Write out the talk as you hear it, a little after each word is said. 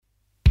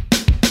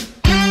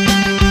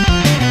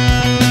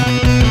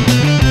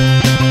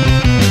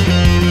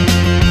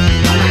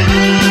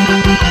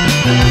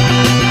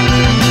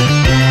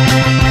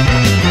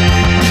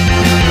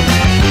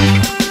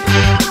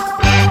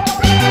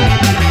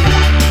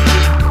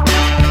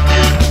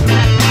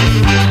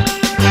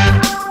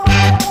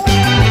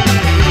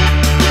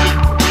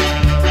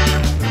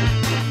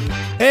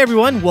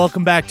everyone,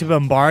 welcome back to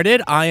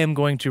Bombarded. I am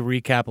going to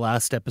recap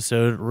last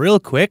episode real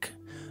quick.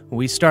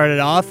 We started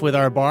off with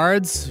our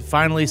bards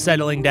finally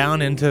settling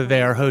down into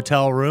their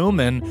hotel room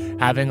and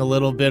having a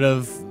little bit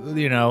of,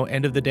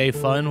 end of the day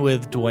fun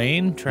with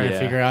Dwayne, trying to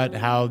figure out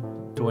how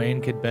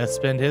Dwayne could best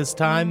spend his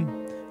time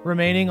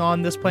remaining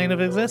on this plane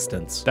of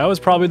existence. That was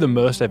probably the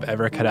most I've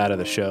ever cut out of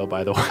the show,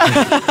 by the way.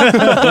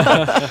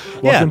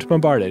 Welcome to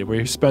Bombarded, where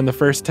you spend the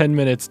first 10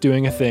 minutes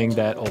doing a thing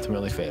that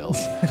ultimately fails.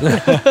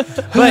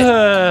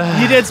 But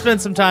you did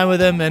spend some time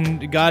with him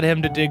and got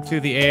him to dig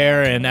through the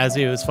air, and as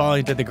he was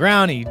falling to the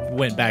ground, he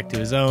went back to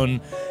his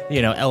own,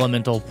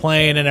 elemental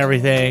plane and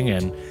everything,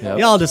 and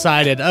y'all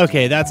decided,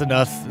 okay, that's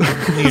enough,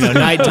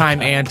 nighttime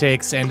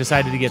antics, and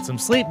decided to get some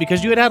sleep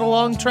because you had a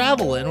long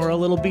travel and were a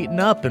little beaten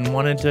up and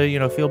wanted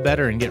to, feel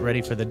better and get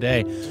ready for the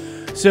day.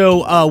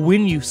 So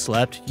when you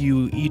slept,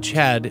 you each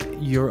had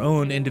your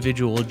own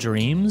individual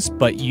dreams,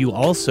 but you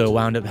also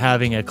wound up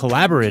having a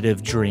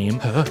collaborative dream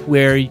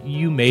where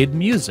you made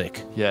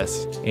music.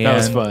 Yes, and that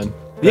was fun.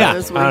 Yeah,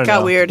 it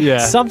got weird. Yeah.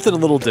 Something a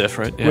little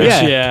different.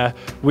 Yeah.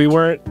 We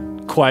weren't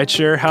quite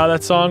sure how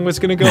that song was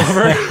going to go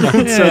over.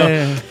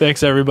 So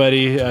thanks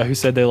everybody who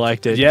said they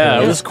liked it. Yeah,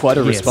 it was quite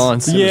a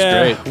response. It was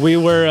great. We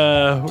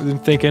were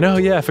thinking,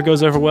 if it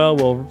goes over well,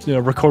 we'll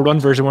record one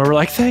version where we're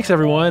like, thanks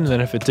everyone. And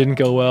then if it didn't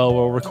go well,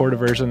 we'll record a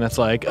version that's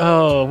like,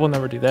 we'll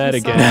never do that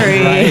again.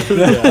 Right?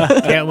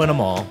 Can't win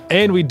them all.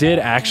 And we did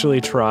actually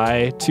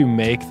try to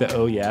make the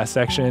Oh Yeah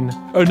section.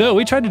 Oh no,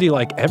 we tried to do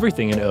like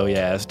everything in Oh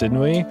Yeahs, didn't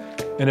we?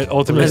 And it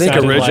ultimately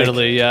sounded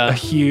originally, like a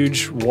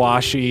huge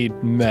washy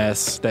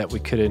mess that we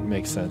couldn't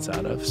make sense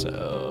out of.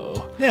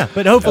 So yeah,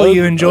 but hopefully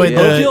you enjoyed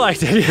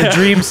the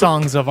dream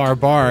songs of our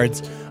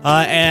bards.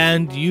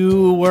 And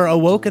you were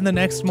awoken the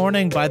next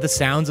morning by the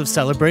sounds of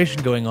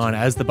celebration going on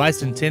as the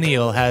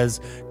Bicentennial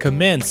has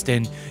commenced.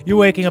 And you're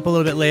waking up a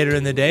little bit later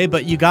in the day,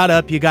 but you got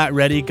up, you got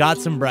ready, got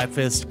some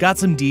breakfast, got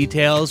some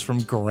details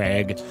from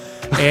Greg,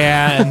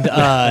 and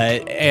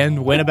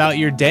and went about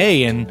your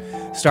day and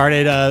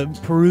started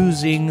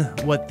perusing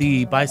what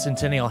the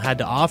Bicentennial had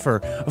to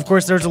offer. Of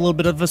course, there's a little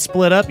bit of a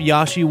split up.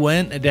 Yashi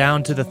went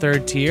down to the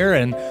third tier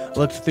and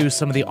looked through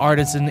some of the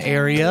artisan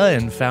area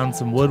and found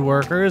some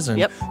woodworkers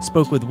and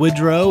spoke with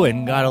Woodrow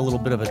and got a little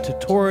bit of a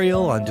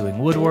tutorial on doing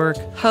woodwork.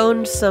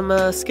 Honed some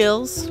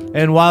skills.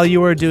 And while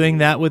you were doing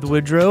that with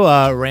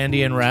Woodrow,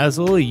 Randy and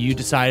Razzle, you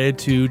decided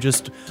to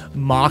just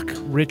mock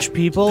rich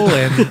people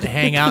and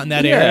hang out in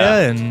that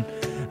area. And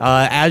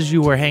as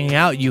you were hanging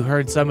out, you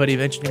heard somebody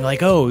mentioning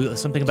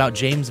something about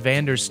James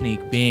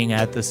Vandersneak being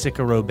at the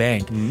Sycamore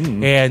Bank.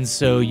 And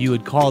so you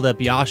had called up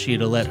Yashi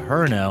to let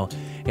her know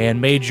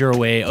and made your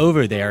way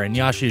over there. And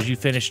Yashi, as you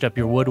finished up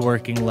your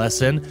woodworking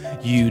lesson,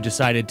 you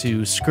decided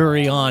to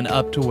scurry on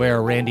up to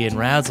where Randy and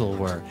Razzle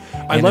were.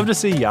 I'd love to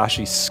see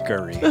Yashi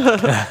scurry.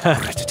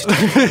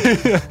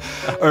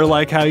 Or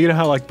like how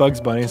like Bugs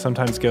Bunny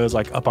sometimes goes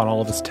like up on all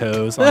of his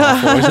toes on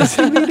all fours.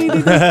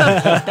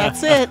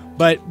 That's it.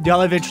 But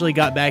y'all eventually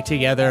got back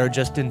together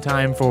just in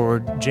time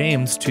for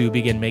James to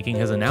begin making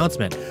his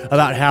announcement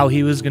about how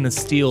he was going to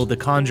steal the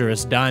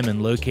Conjurous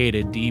Diamond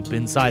located deep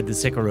inside the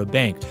Sycamore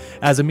Bank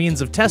as a means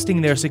of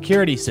testing their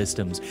security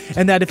systems,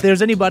 and that if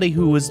there's anybody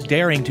who was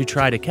daring to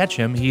try to catch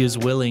him, he is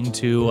willing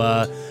to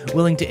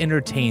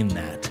entertain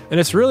that. And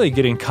it's really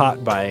getting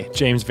caught by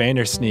James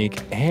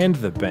Vandersneak and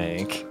the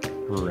bank.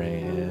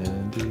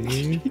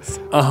 Randy.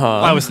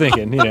 I was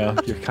thinking, you're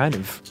kind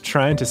of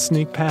trying to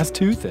sneak past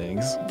two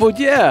things. But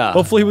yeah.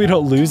 Hopefully we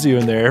don't lose you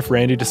in there if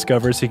Randy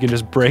discovers he can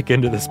just break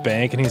into this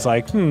bank and he's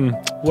like,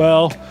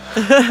 well,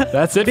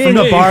 that's it for me. Being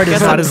a bard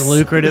is not as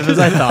lucrative as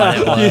I thought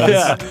it was.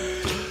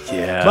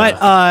 Yeah.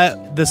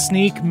 But the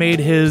sneak made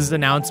his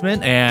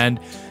announcement and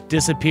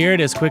disappeared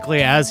as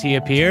quickly as he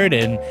appeared,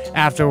 and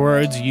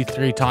afterwards you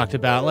three talked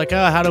about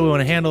how do we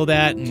want to handle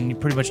that, and you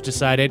pretty much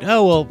decided,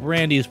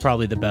 Randy is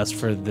probably the best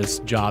for this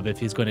job if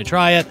he's going to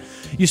try it.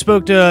 You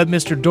spoke to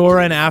Mr.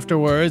 Doran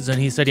afterwards,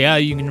 and he said,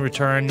 you can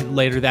return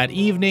later that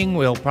evening.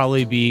 We'll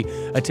probably be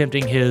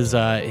attempting his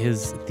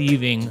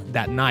thieving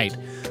that night.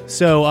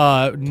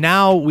 So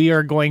now we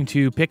are going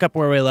to pick up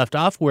where we left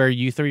off, where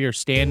you three are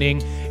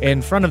standing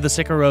in front of the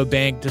Sycamore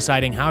Bank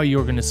deciding how you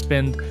are going to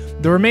spend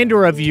the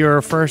remainder of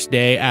your first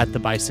day at the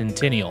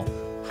Bicentennial.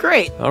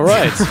 Great. All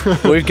right.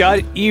 We've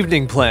got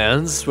evening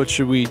plans. What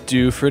should we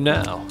do for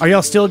now? Are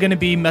y'all still going to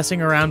be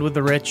messing around with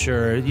the rich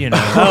or,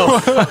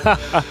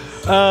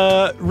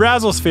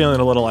 Razzle's feeling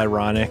a little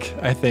ironic,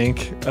 I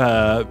think.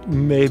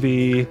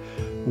 Maybe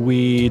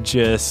we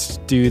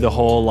just do the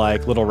whole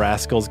Little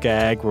Rascals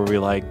gag where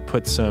we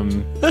put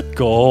some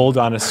gold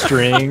on a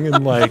string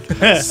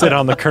and sit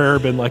on the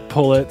curb and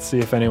pull it, see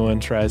if anyone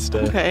tries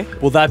to. Okay.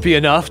 Will that be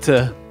enough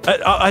to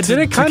I did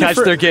it kind to of catch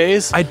for their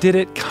gaze? I did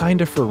it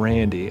kind of for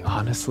Randy,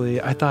 honestly.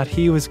 I thought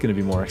he was going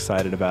to be more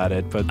excited about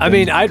it, but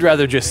I'd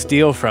rather just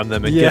steal from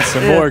them and get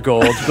some more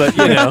gold, but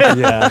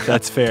yeah,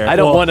 that's fair. I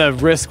don't want to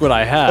risk what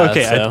I have.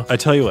 Okay, so. I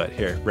tell you what.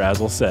 Here,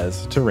 Razzle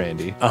says to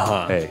Randy,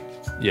 "Hey,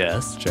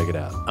 Yes. Check it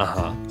out.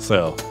 Uh-huh.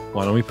 So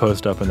why don't we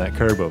post up in that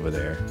curb over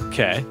there?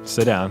 Okay.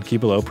 Sit down,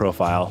 keep a low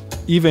profile.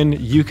 Even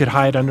you could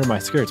hide under my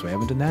skirts. We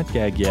haven't done that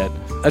gag yet.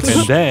 That's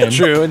and then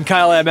true. And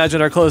Kyle, I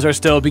imagine our clothes are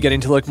still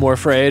beginning to look more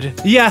frayed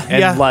Yeah, and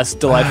yeah. less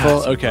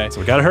delightful. Okay. So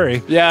we gotta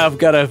hurry. Yeah, I've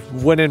got to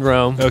win in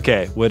Rome.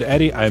 Okay, would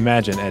Eddie? I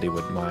imagine Eddie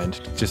wouldn't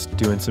mind just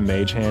doing some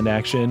mage hand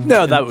action.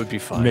 No, that would be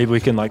fine. Maybe we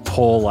can like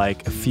pull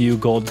like a few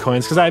gold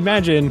coins because I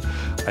imagine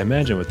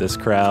with this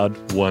crowd,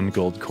 one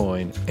gold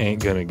coin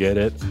ain't gonna get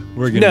it.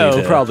 We're gonna No,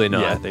 need to- probably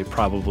not. Yeah, they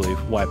probably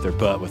wipe their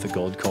butt with a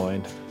gold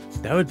coin.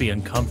 That would be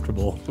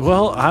uncomfortable.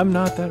 Well, I'm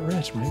not that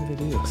rich. Maybe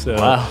they do. So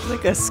Wow.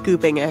 Like a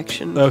scooping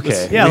action.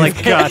 okay, Yeah, we've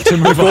like- got to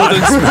move on.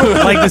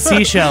 Like the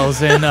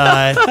seashells in,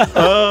 that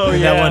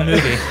one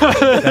movie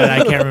that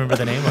I can't remember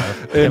the name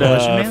of. In,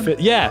 Demolition Man?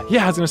 yeah,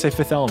 I was gonna say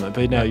Fifth Element,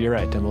 but no, you're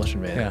right,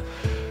 Demolition Man. Yeah.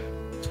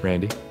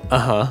 Randy,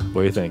 Uh-huh.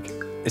 what do you think?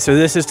 So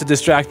this is to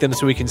distract them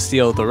so we can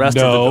steal the rest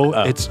No,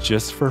 of the... it's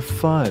just for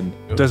fun.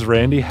 Does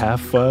Randy have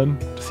fun?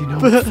 Does he know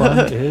what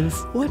fun is?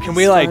 What Can is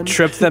we, like, fun?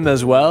 trip them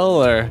as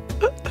well, or...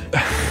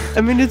 I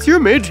mean, it's your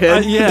mage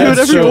hand. You yeah, can do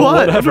whatever so you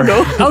want. whatever. I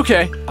don't know.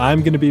 Okay.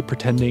 I'm gonna be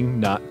pretending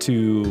not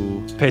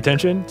to pay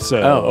attention. So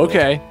Oh,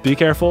 okay. Be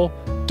careful.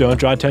 Don't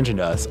draw attention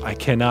to us. I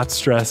cannot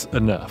stress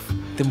enough.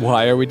 Then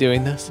why are we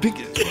doing this?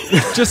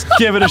 Just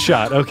give it a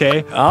shot,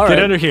 okay? All Get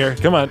right. under here.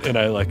 Come on. And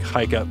I like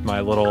hike up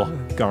my little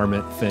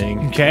garment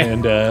thing. Okay.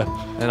 And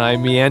And I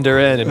meander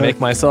in and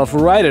make myself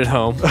right at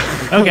home.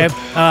 Okay.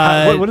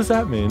 what does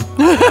that mean?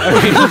 You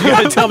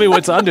gotta tell me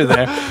what's under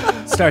there.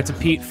 Starts a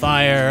peat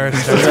fire.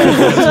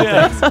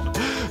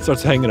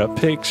 Starts hanging up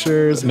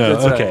pictures. No,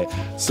 That's right.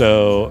 okay.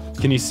 So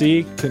can you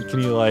see? Can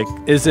you like?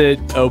 Is it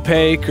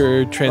opaque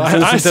or I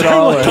translucent at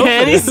all? certainly or- hope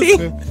Can you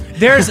see?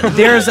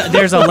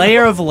 There's a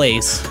layer of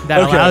lace that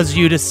Okay. allows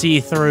you to see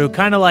through,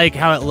 kind of like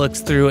how it looks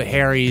through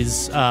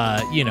Harry's,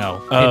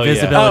 Oh,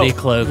 invisibility yeah.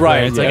 cloak. Right,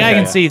 Where it's like yeah, I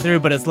can okay. see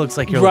through, but it looks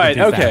like you're Right,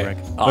 looking through okay.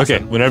 fabric. Awesome.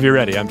 Okay, whenever you're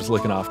ready. I'm just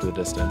looking off to the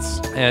distance.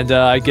 And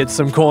I get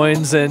some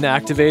coins and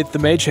activate the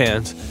mage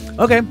hand.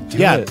 Okay. Do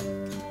Yeah. it.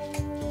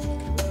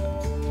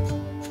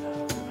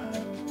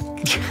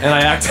 And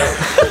I act.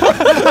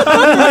 How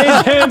many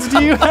mage hands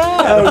do you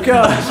have? Oh,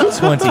 God.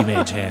 20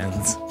 mage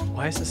hands.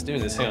 Why is this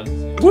doing this? Hang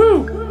on.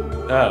 Woo!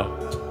 Oh.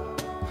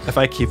 If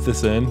I keep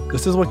this in,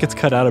 this is what gets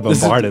cut out of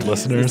Bombarded,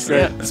 listeners.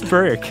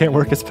 Spurrier can't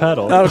work his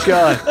pedal. Oh,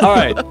 God. All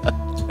right.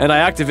 And I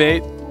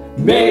activate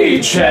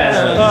Mage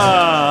Hand.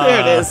 There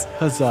it is.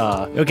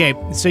 Huzzah. Okay,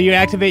 so you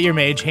activate your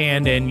mage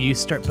hand and you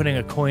start putting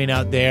a coin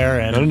out there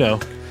and No.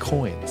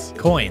 Coins.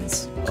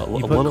 coins. A You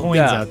put little- coins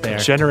yeah. out there.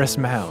 Generous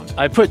mound.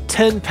 I put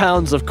 10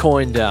 pounds of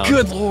coin down.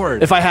 Good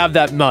lord. If I have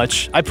that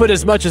much. I put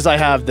as much as I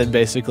have then,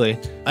 basically.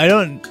 I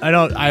don't.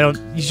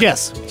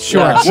 Yes,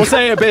 sure. Yeah. We'll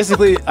say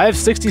basically I have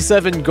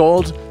 67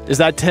 gold. Is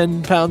that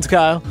 10 pounds,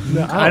 Kyle?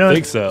 No, I don't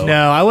think so.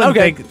 No, I wouldn't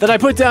Okay, think. then I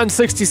put down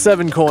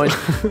 67 coin.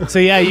 So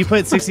yeah, you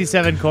put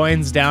 67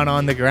 coins down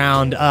on the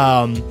ground.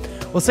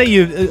 We'll say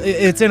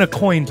it's in a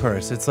coin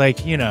purse. It's like,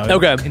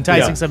 Okay,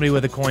 enticing yeah. somebody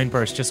with a coin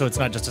purse, just so it's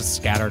not just a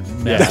scattered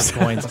mess of I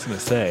coins. was going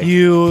to say.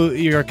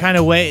 You're kind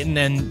of waiting,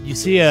 and you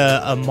see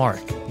a mark.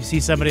 You see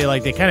somebody,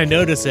 like, they kind of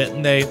notice it,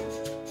 and they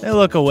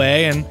look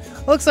away, and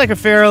it looks like a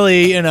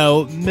fairly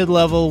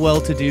mid-level,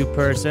 well-to-do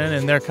person,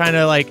 and they're kind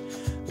of like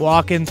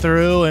walking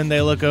through, and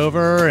they look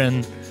over,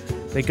 and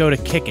they go to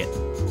kick it.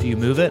 Do you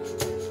move it?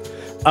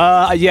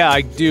 Yeah,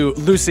 I do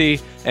Lucy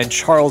and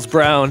Charles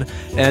Brown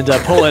and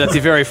pull it at the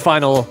very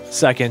final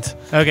second.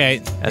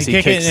 Okay, As they he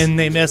kick kicks. it and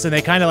they miss, and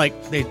they kind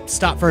of they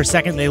stop for a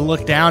second. They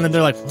look down and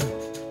they're like,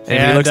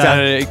 And he looks down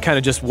and it kind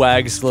of just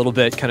wags a little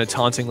bit, kind of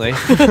tauntingly.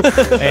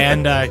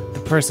 and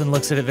the person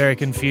looks at it very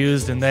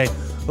confused, and they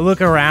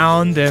look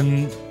around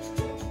and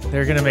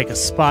they're gonna make a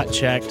spot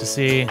check to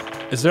see.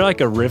 Is there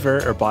like a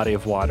river or body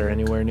of water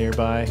anywhere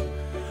nearby?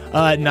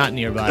 Not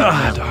nearby.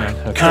 no, darn.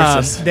 no.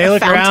 Okay. They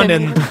look around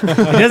and fountain.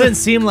 it doesn't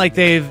seem like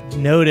they've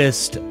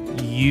noticed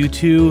you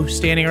two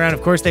standing around.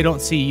 Of course, they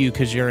don't see you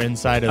because you're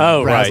inside of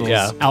Oh, right, Razzle's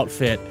yeah.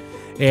 outfit.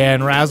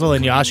 And Razzle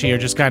and Yashi are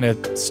just kind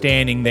of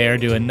standing there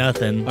doing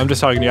nothing. I'm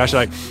just talking to Yashi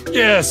like,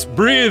 yes,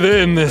 breathe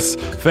in this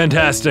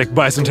fantastic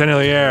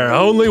bicentennial air.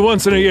 Only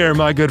once in a year,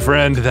 my good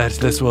friend, that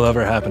this will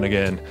ever happen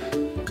again.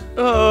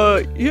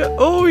 Yeah.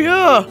 Oh,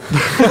 yeah.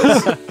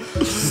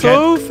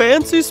 So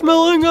fancy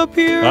smelling up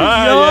here.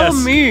 Ah, yes.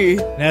 Yummy.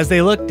 And as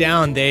they look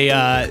down,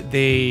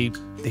 they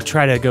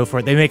try to go for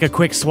it. They make a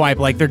quick swipe,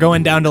 like they're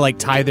going down to like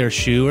tie their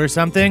shoe or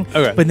something.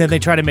 Okay. But then they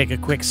try to make a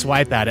quick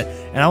swipe at it.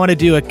 And I want to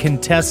do a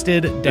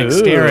contested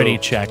dexterity Ooh.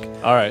 check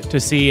All right. to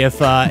see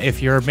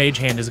if your mage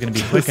hand is going to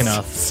be quick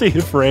enough. See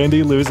if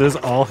Randy loses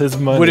all his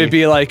money. Would it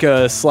be like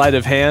a sleight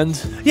of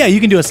hand? Yeah, you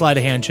can do a sleight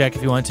of hand check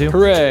if you want to.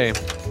 Hooray.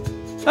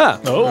 Ah.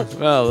 Oh.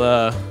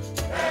 Well,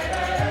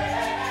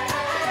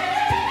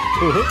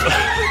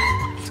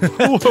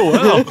 Whoa,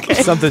 wow.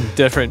 something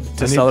different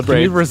to Can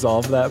celebrate. you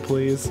resolve that,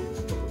 please?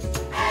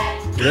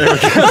 There we go.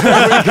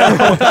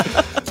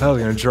 That was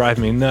going to drive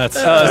me nuts.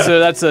 So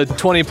that's a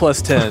 20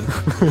 plus 10.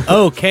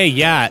 Okay,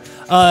 yeah.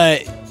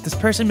 this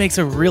person makes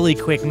a really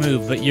quick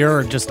move, but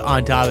you're just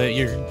on top of it.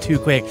 You're too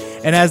quick.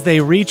 And as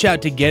they reach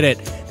out to get it,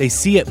 they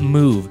see it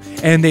move,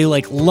 and they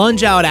like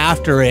lunge out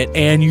after it,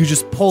 and you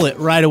just pull it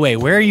right away.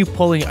 Where are you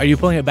pulling? Are you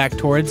pulling it back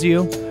towards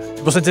you?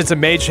 Well, since it's a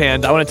mage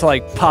hand, I want it to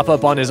like pop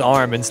up on his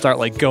arm and start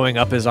like going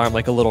up his arm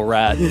like a little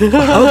rat.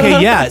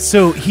 Okay, yeah.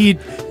 So he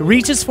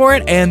reaches for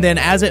it, and then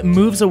as it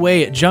moves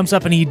away, it jumps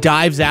up and he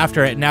dives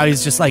after it. Now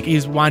he's just like,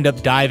 he's wound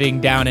up diving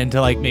down into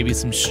like maybe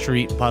some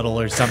street puddle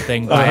or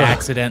something by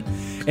accident,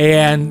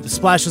 and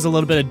splashes a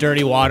little bit of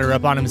dirty water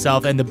up on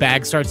himself, and the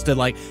bag starts to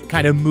like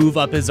kind of move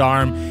up his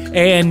arm,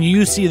 and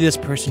you see this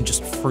person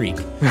just freak.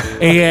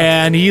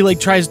 And he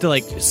like tries to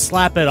like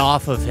slap it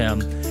off of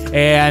him.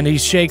 And he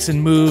shakes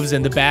and moves,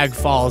 and the bag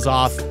falls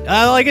off.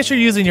 I guess you're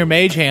using your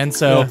mage hand,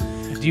 so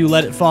do you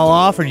let it fall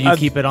off, or do you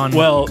keep it on?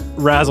 Well,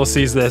 Razzle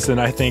sees this, and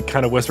I think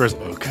kind of whispers,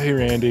 "Okay,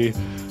 Randy,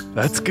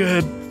 that's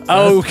good."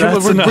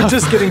 We're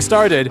just getting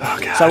started.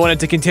 So I wanted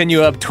to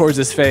continue up towards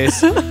his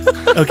face.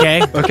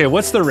 Okay. Okay,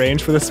 what's the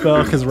range for the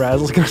spell? Because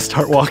Razzle's going to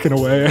start walking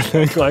away, I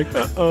think. Like,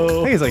 I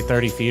think it's like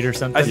 30 feet or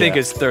something. I think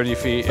it's 30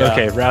 feet. Yeah.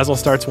 Okay, Razzle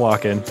starts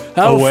walking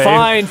Oh, away.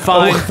 fine.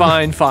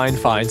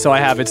 So I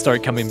have it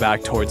start coming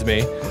back towards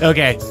me.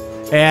 Okay.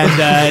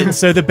 And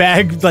so the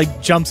bag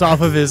like jumps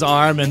off of his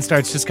arm and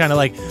starts just kind of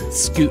like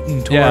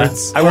scooting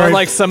towards. I want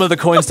like some of the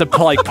coins to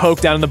like poke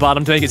down in the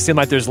bottom to make it seem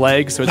like there's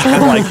legs, so it's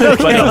kind of like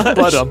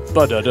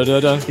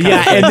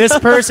Yeah, and this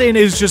person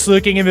is just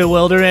looking in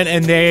bewilderment,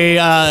 and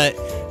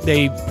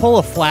they pull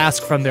a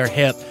flask from their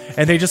hip,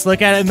 and they just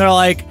look at it and they're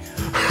like,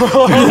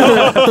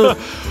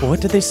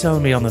 "What did they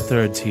sell me on the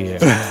third tier?"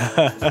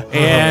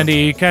 And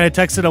he kind of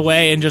tucks it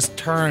away and just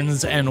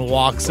turns and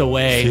walks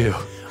away.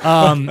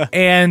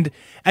 And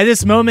at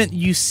this moment,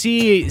 you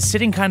see,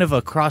 sitting kind of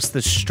across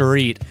the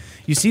street,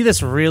 you see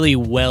this really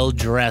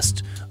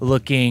well-dressed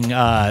looking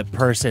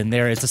person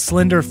there. It's a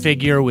slender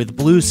figure with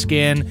blue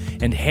skin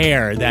and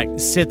hair that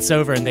sits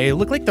over, and they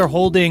look like they're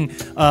holding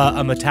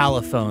a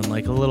metallophone,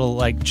 like a little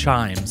like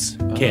chimes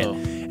kit.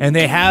 And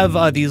they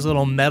have these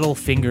little metal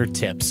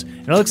fingertips.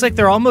 And it looks like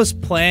they're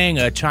almost playing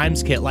a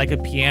chimes kit like a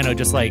piano,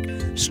 just like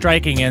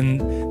striking.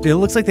 And it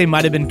looks like they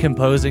might have been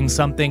composing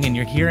something, and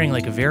you're hearing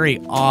like a very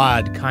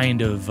odd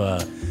kind of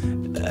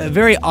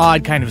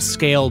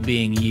scale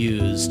being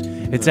used.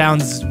 It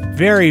sounds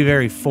very,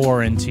 very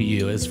foreign to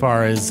you as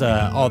far as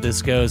all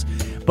this goes.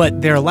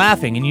 But they're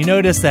laughing, and you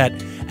notice that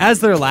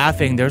as they're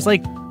laughing, there's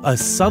like a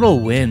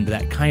subtle wind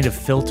that kind of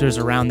filters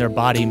around their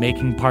body,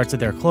 making parts of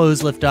their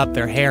clothes lift up,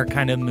 their hair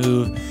kind of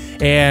move.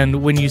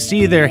 And when you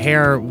see their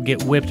hair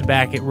get whipped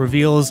back, it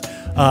reveals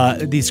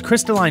these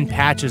crystalline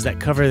patches that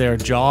cover their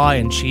jaw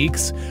and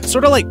cheeks,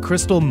 sort of like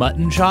crystal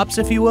mutton chops,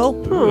 if you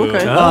will. Oh,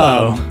 okay.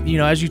 You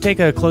know, as you take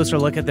a closer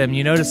look at them,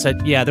 you notice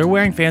that, yeah, they're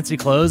wearing fancy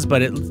clothes,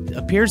 but it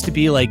appears to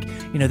be like,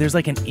 you know, there's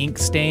like an ink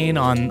stain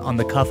on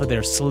the cuff of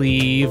their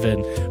sleeve,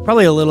 and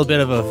probably a little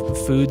bit of a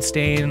food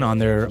stain on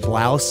their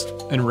blouse.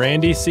 And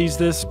Randy sees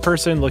this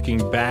person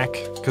looking back,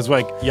 because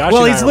like Yashi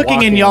Well, and I he's are looking in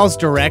walking. y'all's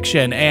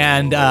direction,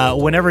 and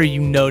whenever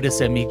you notice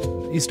him,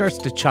 he starts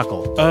to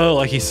chuckle. Oh,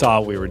 like he saw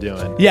what we were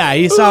doing. Yeah,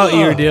 he saw what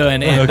you were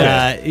doing, and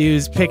Okay. he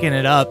was picking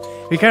it up.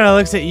 He kind of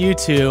looks at you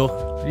two,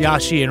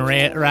 Yashi and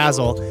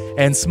Razzle,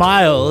 and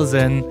smiles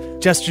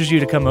and gestures you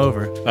to come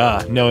over.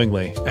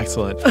 Knowingly.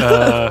 Excellent.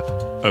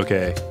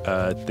 Okay,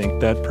 think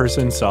that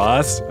person saw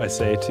us, I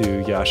say to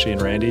Yashi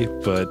and Randy,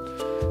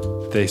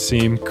 but they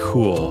seem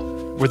cool.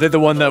 Were they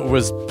the one that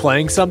was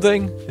playing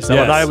something? Is that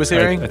what I was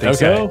hearing? I think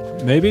so.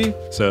 Maybe.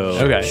 So.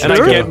 Okay, Sure.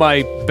 and I get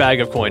my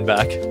bag of coin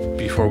back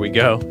before we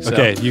go. So.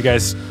 Okay, you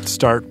guys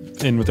start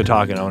in with the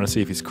talking. I want to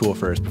see if he's cool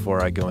first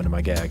before I go into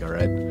my gag, all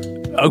right?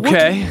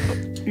 Okay.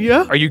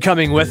 Yeah. Are you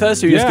coming with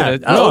us? Or are you just gonna?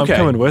 No, okay. I'm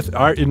coming with.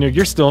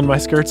 You're still in my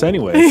skirts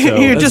anyway. So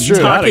You're that's just true.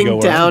 Gotta talking go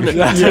with down me. to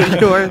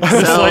yourself.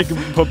 Just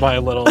like put my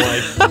little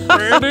like,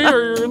 Randy,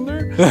 are you in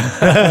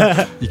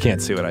there? You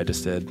can't see what I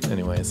just did.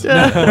 Anyways,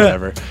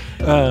 whatever.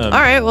 All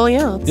right. Well,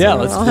 yeah. I'll head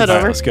All right,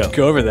 over. let's go.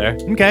 Go over there.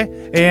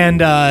 Okay.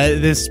 And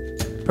this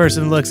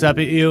person looks up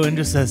at you and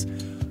just says,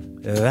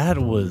 "That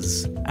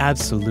was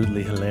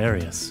absolutely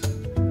hilarious.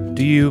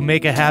 Do you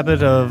make a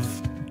habit of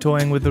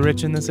toying with the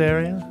rich in this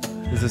area?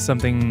 Is this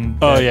something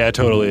Oh yeah,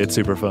 totally. It's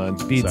super fun.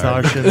 beats Sorry.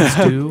 our shillings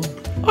too?"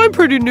 I'm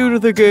pretty new to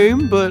the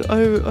game, but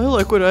I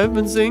like what I've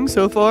been seeing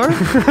so far.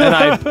 And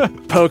I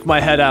poke my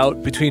head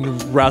out between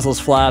Razzle's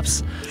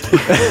flaps.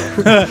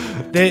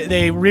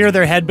 They rear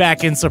their head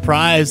back in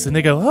surprise, and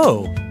they go,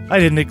 "Oh, I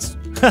didn't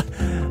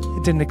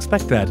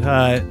expect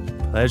that.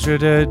 Pleasure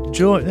to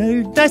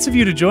join. Nice of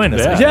you to join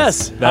us." Yeah.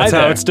 Yes. That's Hi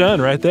how there. it's done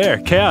right there.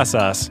 Chaos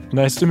Sauce.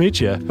 Nice to meet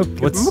you. Give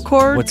him a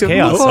card. What's give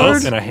him a chaos?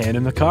 card. And I hand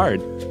him the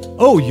card.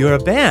 Oh, you're a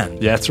band.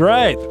 That's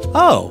right.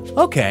 Oh,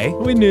 okay.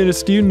 We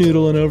noticed you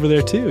noodling over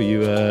there too.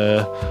 You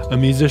a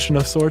musician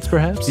of sorts,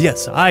 perhaps?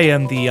 Yes, I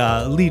am the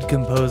lead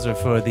composer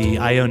for the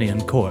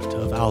Ionian Court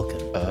of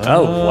Alkan.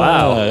 Oh,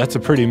 wow. That's a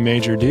pretty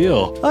major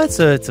deal. It's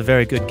a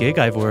very good gig.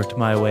 I've worked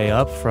my way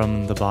up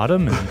from the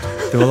bottom and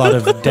through a lot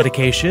of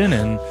dedication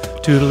and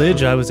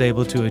tutelage, I was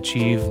able to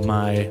achieve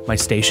my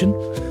station.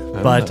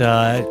 But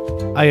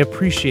I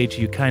appreciate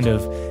you kind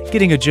of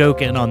getting a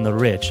joke in on the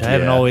rich. I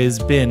haven't always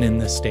been in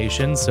the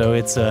station, so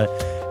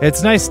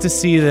it's nice to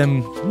see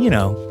them,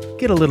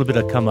 get a little bit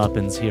of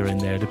comeuppance here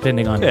and there,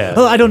 depending on. Yeah.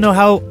 Well, I don't know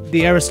how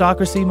the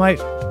aristocracy might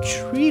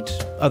treat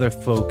other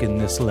folk in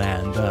this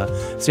land.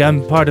 See,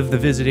 I'm part of the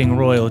visiting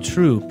royal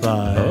troop.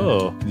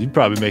 You'd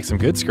probably make some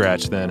good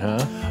scratch then,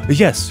 huh?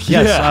 Yes.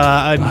 Yeah.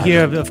 I'm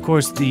here. Of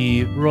course,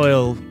 the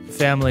royal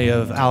family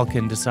of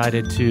Alkin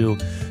decided to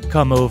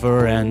come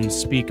over and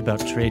speak about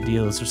trade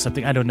deals or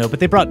something. I don't know,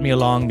 but they brought me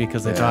along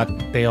because they thought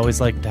they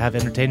always like to have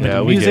entertainment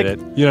and music. Yeah, we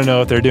get it. You don't know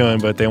what they're doing,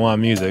 but they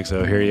want music,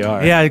 so here you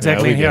are. Yeah,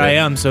 exactly. Yeah, and here I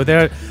am. So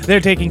they're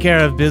taking care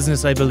of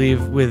business, I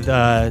believe, with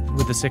the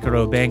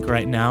Sicaro Bank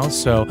right now.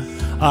 So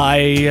I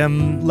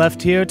am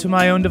left here to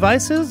my own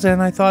devices,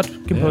 and I thought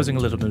composing a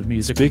little bit of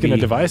music. Speaking of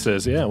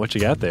devices, what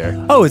you got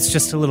there? Oh, it's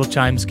just a little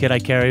chimes kit I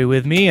carry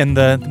with me, and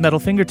the metal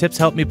fingertips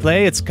help me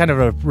play. It's kind of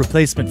a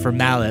replacement for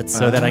mallets,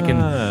 so that I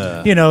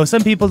can,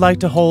 some people like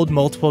to hold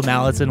multiple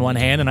mallets in one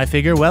hand, and I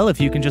figure, well,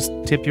 if you can just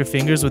tip your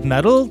fingers with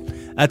metal,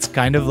 that's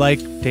kind of like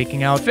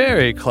taking out.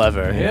 Very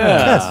clever.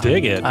 Yeah. Yes.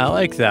 Dig it. I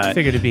like that.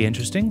 Figured it'd be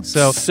interesting.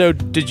 So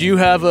did you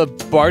have a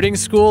barding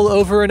school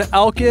over in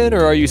Alkin,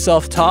 or are you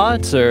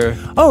self-taught, or?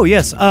 Oh,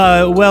 yes.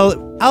 Well,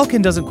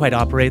 Alkin doesn't quite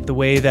operate the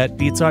way that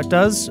Beats Art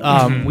does.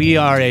 We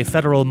are a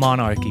federal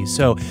monarchy,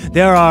 so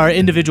there are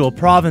individual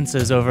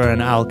provinces over in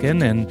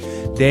Alkin, and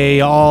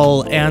they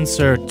all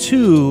answer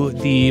to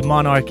the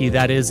monarchy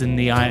that is in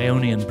the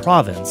Ionian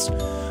province.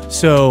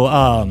 So,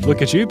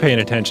 Look at you paying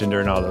attention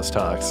during all those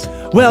talks.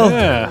 well,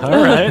 Yeah, all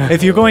right.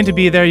 if you're going to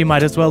be there, you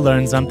might as well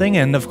learn something.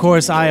 And of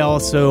course, I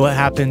also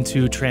happen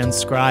to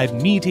transcribe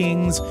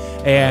meetings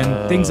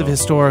and things of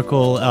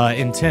historical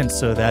intent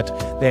so that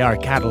they are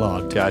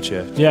cataloged.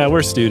 Gotcha. Yeah,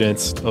 we're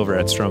students over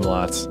at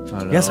Strumlots. I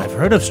don't know. Yes, I've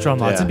heard of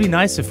Strumlots. Yeah. It'd be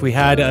nice if we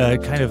had a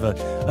kind of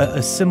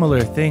a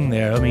similar thing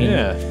there. I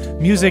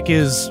mean, music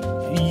is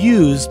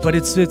used, but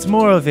it's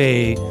more of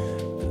a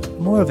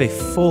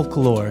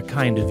folklore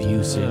kind of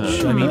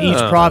usage. I mean, each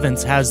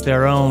province has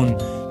their own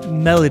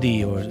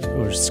melody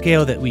or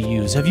scale that we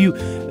use. Have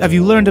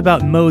you learned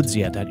about modes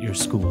yet at your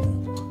school?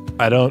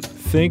 I don't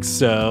think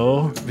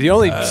so. The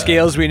only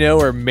scales we know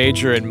are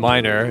major and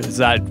minor. Is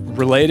that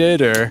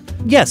related, or?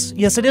 Yes,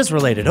 it is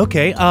related.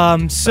 Okay,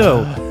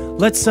 so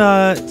let's.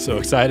 So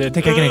excited. I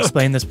think I can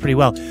explain this pretty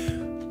well.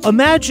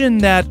 Imagine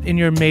that in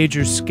your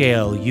major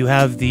scale, you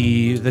have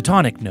the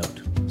tonic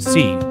note,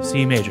 C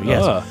major.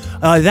 Yes,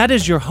 that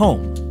is your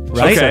home,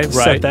 right? Okay.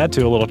 Set that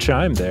to a little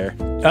chime there.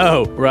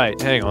 Oh, right.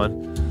 Hang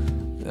on.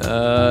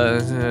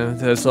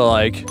 That's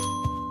like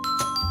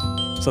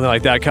something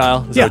like that,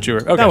 Kyle. Is that what you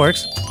were? Okay. That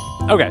works.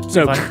 Okay,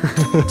 so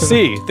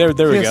C. There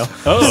we Yes. go.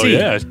 Oh, C.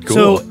 yeah, cool.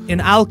 So in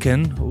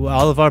Alkin,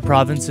 all of our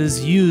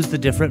provinces use the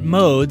different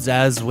modes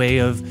as a way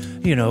of,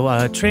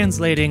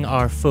 translating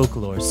our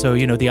folklore. So,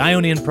 the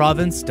Ionian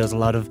province does a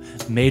lot of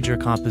major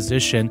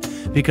composition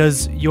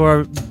because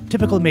your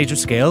typical major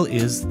scale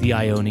is the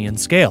Ionian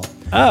scale.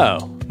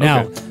 Oh.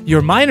 Now, okay.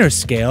 your minor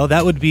scale,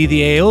 that would be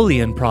the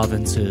Aeolian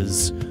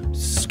province's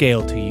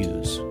scale to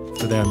use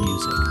for their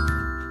music.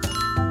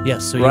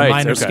 Yes, so your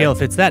minor scale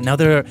fits that. Now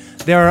there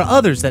are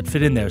others that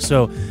fit in there.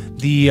 So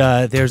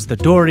there's the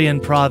Dorian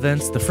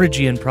province, the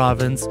Phrygian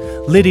province,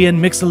 Lydian,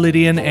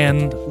 Mixolydian,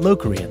 and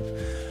Locrian.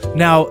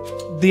 Now,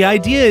 the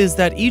idea is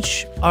that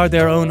each are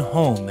their own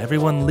home.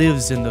 Everyone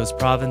lives in those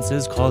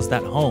provinces, calls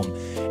that home.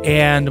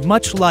 And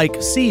much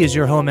like C is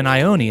your home in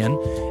Ionian,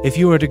 if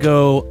you were to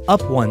go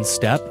up one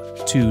step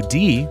to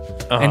D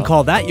and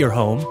call that your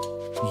home,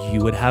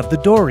 you would have the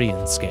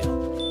Dorian scale.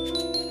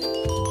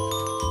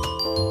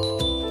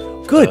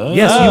 Good.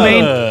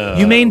 Yes,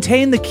 you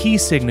maintain the key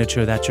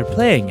signature that you're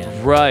playing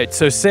in. Right.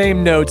 So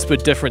same notes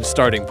but different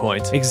starting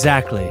point.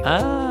 Exactly.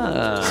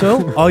 Ah.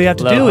 So all you have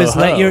to do is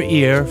let your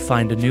ear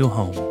find a new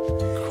home.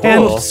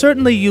 And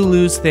certainly you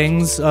lose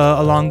things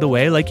along the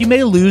way. Like you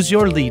may lose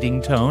your leading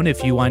tone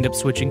if you wind up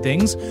switching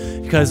things,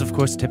 because of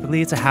course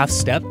typically it's a half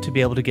step to be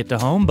able to get to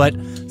home, but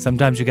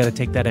sometimes you got to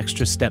take that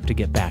extra step to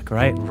get back,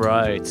 right?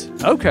 Right.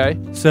 Okay.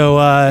 So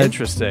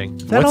Interesting.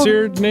 What's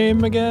your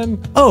name again?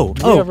 Oh,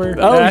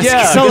 yeah. I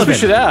guess Sullivan. we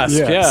should ask.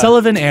 Yeah.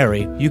 Sullivan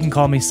Airy. You can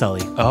call me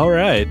Sully. All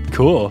right,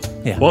 cool.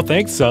 Yeah. Well,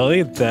 thanks,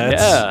 Sully.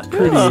 That's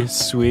pretty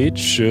sweet.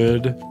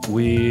 Should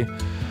we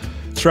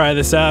try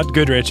this out?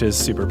 Goodrich is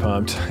super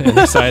pumped and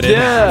excited.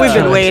 We've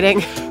been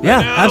waiting.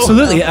 Yeah,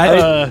 absolutely.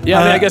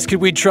 I guess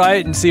could we try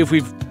it and see if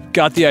we've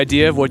got the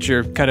idea of what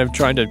you're kind of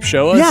trying to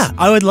show us? Yeah,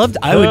 I would love to.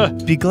 I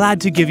would be glad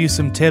to give you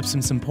some tips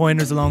and some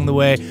pointers along the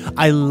way.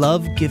 I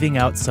love giving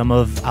out some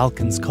of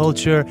Alkin's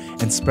culture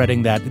and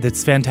spreading that.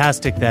 It's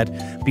fantastic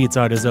that Beats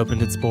Art has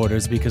opened its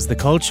borders because the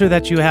culture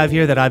that you have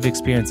here that I've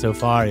experienced so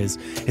far is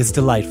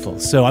delightful.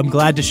 So I'm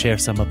glad to share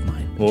some of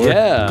mine.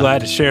 We're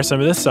glad to share some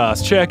of this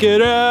sauce. Check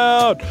it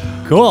out.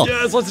 Cool.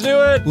 Yes, let's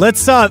do it.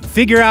 Let's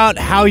figure out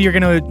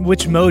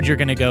which mode you're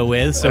gonna go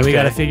with. So we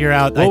got to figure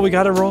out. Well, we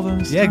got to roll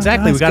those. Yeah,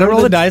 exactly. We got to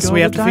roll the dice.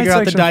 We have to figure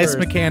out the dice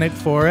mechanic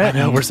for it. I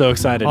know, we're so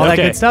excited. All that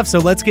good stuff. So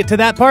let's get to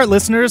that part,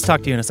 listeners.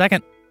 Talk to you in a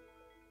second.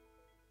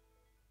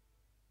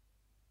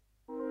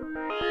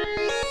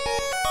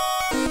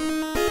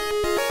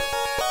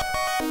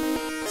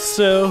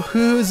 So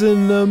who's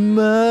in the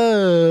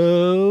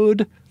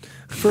mode?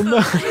 For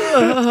mode.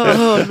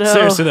 Oh no.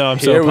 Seriously though, I'm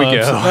so Here we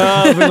pumped. go.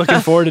 I've been looking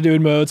forward to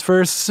doing modes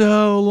for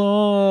so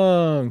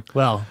long.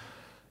 Well,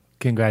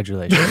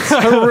 congratulations.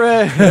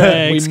 Hooray!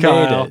 Thanks, we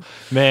Kyle. made it.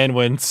 Man,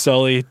 when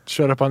Sully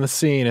showed up on the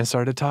scene and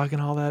started talking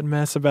all that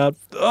mess about,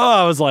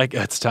 I was like,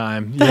 it's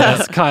time.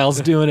 Yes,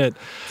 Kyle's doing it.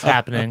 It's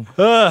happening.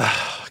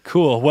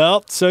 Cool.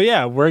 Well, so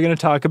yeah, we're going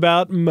to talk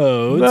about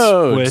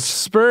modes. With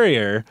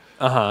Spurrier.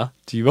 Uh-huh.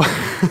 Do you?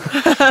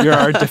 You're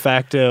our de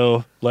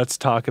facto. Let's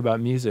talk about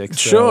music.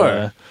 So,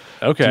 Sure.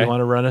 Okay. Do you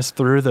want to run us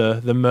through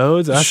the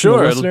modes? Us and the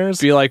Sure. It'll listeners.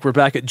 be like we're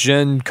back at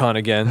Gen Con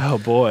again. Oh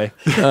boy,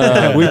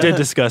 we did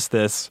discuss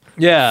this.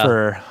 Yeah.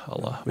 For a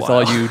while. With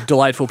all you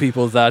delightful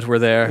people that were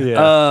there.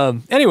 Yeah.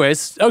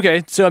 Anyways,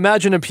 okay, so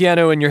imagine a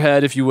piano in your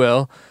head, if you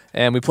will,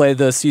 and we play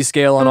the C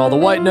scale on all the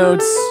white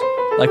notes,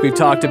 like we've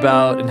talked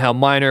about, and how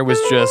minor was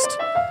just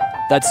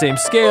that same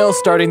scale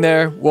starting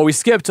there. Well, we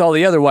skipped all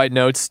the other white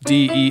notes,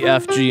 D, E,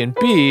 F, G, and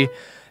B,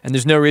 and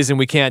there's no reason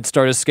we can't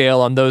start a scale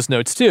on those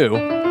notes too.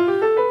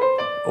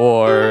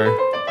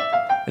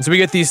 And so we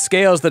get these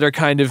scales that are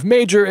kind of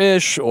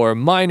major-ish or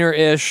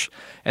minor-ish,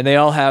 and they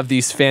all have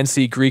these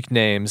fancy Greek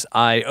names: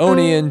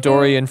 Ionian,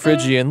 Dorian,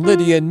 Phrygian,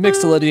 Lydian,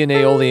 Mixolydian,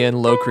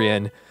 Aeolian,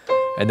 Locrian.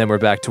 And then we're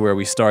back to where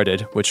we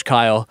started, which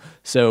Kyle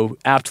so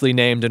aptly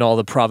named in all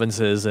the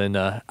provinces in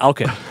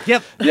Alcan.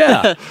 Yep.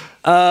 Yeah.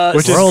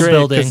 Which is World great,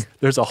 building. 'cause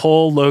there's a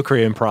whole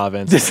Locrian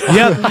province.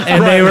 Yep.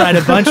 And they write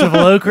a bunch of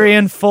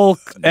Locrian folk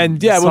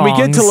And yeah, when we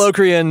get to songs.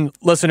 Locrian,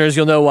 listeners,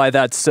 you'll know why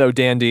that's so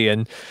dandy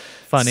and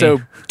Funny.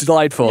 so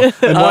delightful.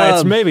 And why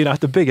it's maybe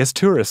not the biggest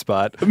tourist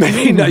spot.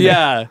 maybe not,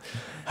 yeah.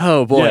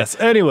 Oh, boy. Yes.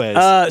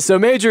 Anyways. So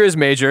major is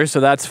major, so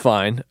that's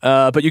fine.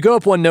 But you go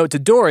up one note to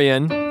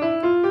Dorian.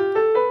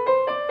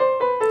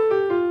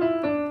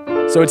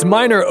 So it's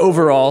minor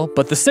overall,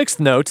 but the sixth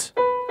note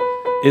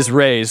is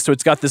raised. So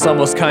it's got this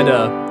almost kind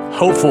of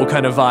hopeful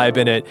kind of vibe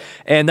in it.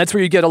 And that's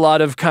where you get a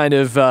lot of kind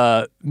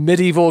of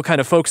medieval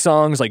kind of folk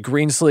songs like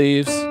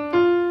Greensleeves.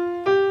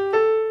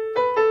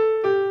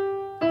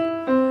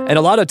 And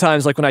a lot of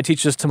times, like when I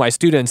teach this to my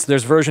students,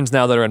 there's versions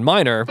now that are in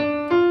minor.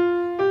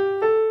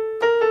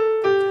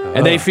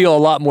 And they feel a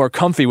lot more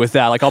comfy with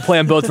that. Like I'll play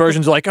on both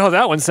versions, like, oh,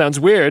 that one sounds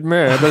weird,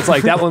 meh. But it's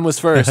like that one was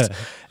first.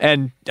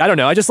 And I don't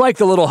know, I just like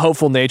the little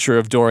hopeful nature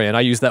of Dorian.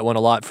 I use that one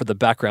a lot for the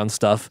background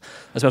stuff,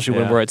 especially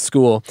when we're at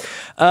school.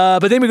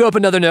 But then we go up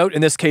another note,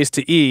 in this case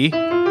to E,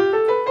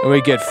 and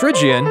we get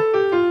Phrygian,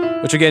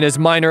 which again is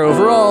minor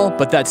overall,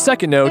 but that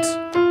second note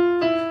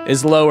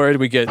is lowered.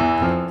 We get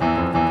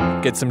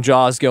some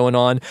jaws going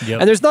on.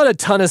 Yep. And there's not a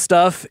ton of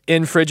stuff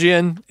in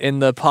Phrygian in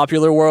the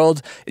popular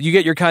world. You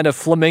get your kind of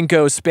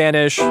flamenco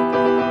Spanish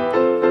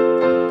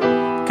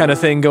kind of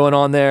thing going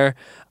on there.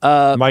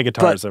 My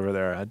guitar's over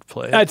there. I'd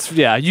play it. That's,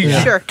 yeah, you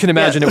Sure. can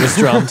imagine it was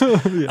drummed.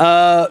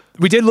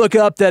 We did look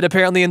up that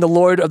apparently in the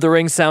Lord of the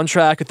Rings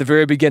soundtrack at the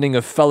very beginning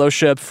of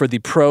Fellowship for the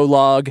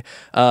prologue,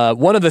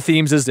 one of the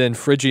themes is in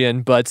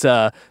Phrygian, but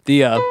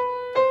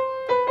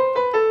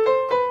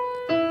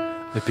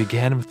It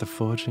began with the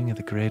forging of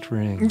the great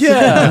ring.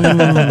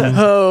 yeah.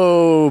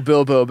 Oh,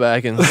 Bilbo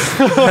Baggins.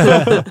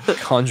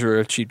 Conjurer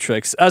of cheap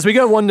tricks. As we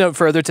go one note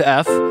further to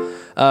F,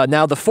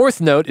 now the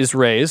fourth note is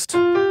raised.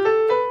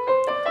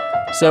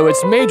 So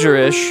it's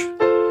major-ish,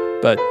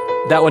 but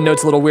that one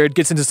note's a little weird.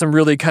 Gets into some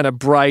really kind of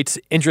bright,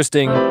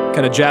 interesting,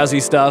 kind of jazzy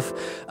stuff.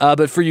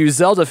 But for you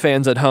Zelda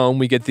fans at home,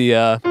 we get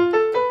the...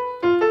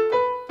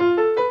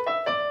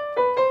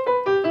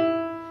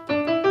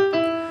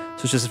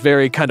 So it's just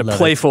very kind of Love it.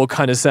 playful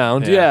kind of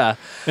sound. Yeah.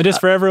 And just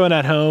for everyone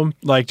at home,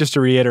 like just to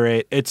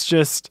reiterate, it's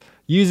just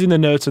using the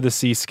notes of the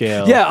C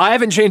scale. Yeah, I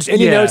haven't changed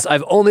any Yeah. notes.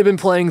 I've only been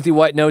playing the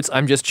white notes.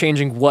 I'm just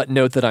changing what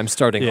note that I'm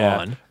starting Yeah.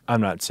 on. I'm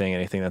not saying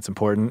anything that's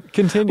important.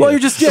 Continue. Well, you're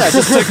just to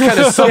kind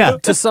of Yeah.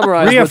 to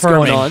summarize what's going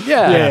Reaffirming. on.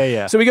 Yeah. Yeah,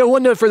 yeah. So we go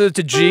one note further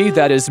to G.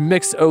 That is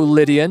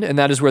Mixolydian, and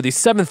that is where the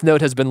seventh note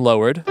has been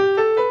lowered,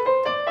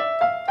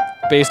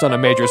 based on a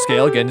major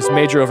scale. Again, it's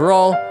major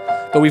overall,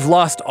 but we've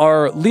lost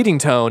our leading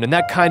tone, and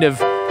that kind of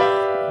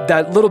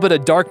that little bit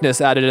of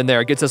darkness added in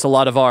there gets us a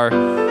lot of our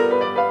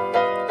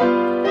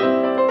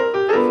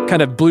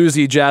kind of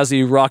bluesy,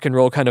 jazzy, rock and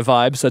roll kind of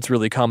vibe, so it's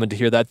really common to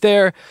hear that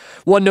there.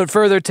 One note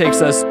further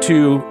takes us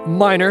to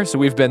minor, so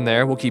we've been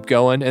there, we'll keep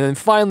going. And then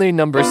finally,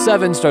 number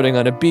 7, starting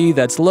on a B,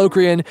 that's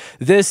Locrian.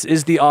 This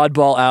is the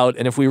oddball out,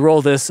 and if we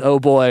roll this, oh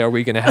boy, are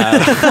we going to have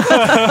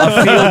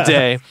a field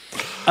day.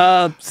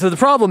 So the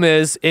problem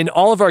is, in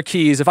all of our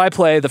keys, if I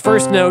play the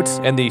first note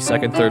and the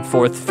second, third,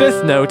 fourth,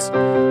 fifth note,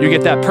 you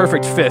get that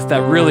perfect fifth,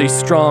 that really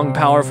strong,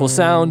 powerful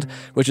sound,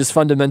 which is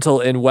fundamental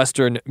in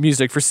Western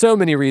music for so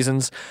many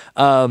reasons.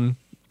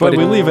 but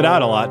we leave it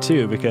out a lot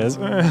too because,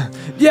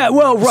 Yeah,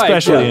 well, right.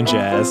 especially yeah. in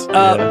jazz.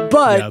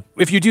 But Yep.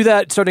 if you do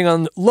that starting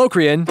on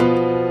Locrian,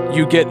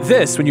 you get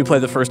this when you play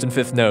the first and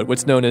fifth note,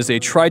 what's known as a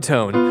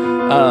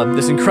tritone.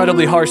 This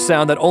incredibly harsh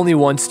sound that only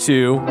wants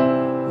to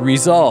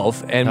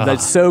resolve, and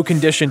that's so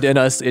conditioned in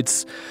us.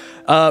 It's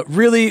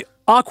really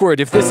awkward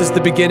if this is the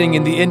beginning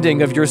and the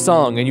ending of your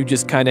song and you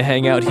just kind of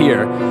hang out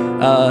here.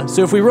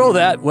 So if we roll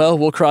that, well,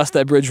 we'll cross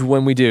that bridge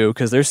when we do,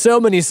 because there's so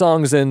many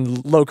songs in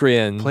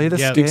Locrian. Play the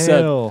Yep.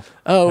 scale.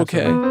 Oh,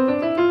 okay.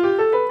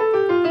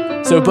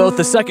 So both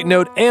the second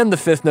note and the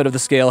fifth note of the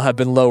scale have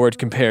been lowered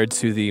compared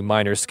to the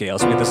minor scale.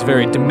 So we get this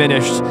very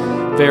diminished,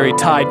 very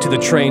tied to the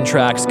train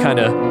tracks kind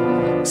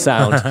of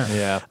sound.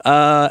 Yeah.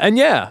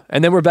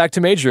 And then we're back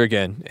to major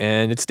again,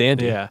 and it's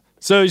dandy. Yeah.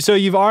 So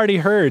you've already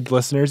heard,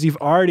 listeners, you've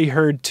already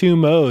heard 2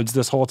 modes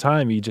this whole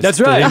time. You just That's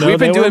didn't right. know We've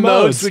been they were doing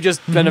modes. We've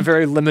just been a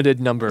very limited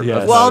number of Yes.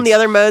 modes. Well, and the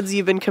other modes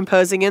you've been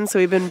composing in, so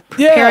we've been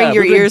preparing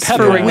your we've been ears for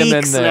peppering them in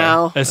weeks there.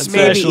 now.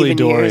 Especially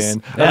maybe even years.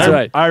 Dorian. That's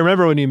right. I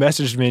remember when you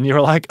messaged me and you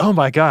were like, "Oh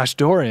my gosh,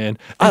 Dorian!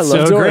 It's I love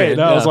so Dorian, great."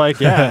 And I was yeah. like,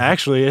 "Yeah,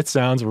 actually, it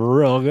sounds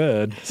real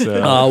good." So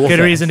Well, Good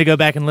thanks. reason to go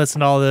back and listen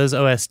to all those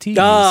OSTs.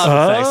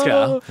 Thanks,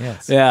 Kyle.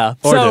 Yes. Yeah.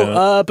 Or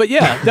don't. But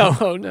yeah, no,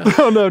 oh no.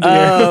 oh no,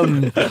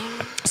 dear.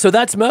 So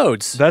that's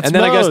modes. That's and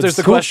then I guess modes. there's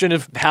the Cool. question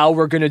of how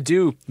we're going to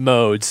do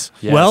modes.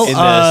 Yes. Well, in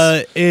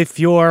this. if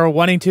you're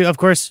wanting to, of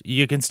course,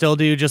 you can still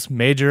do just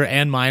major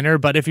and minor,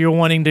 but if you're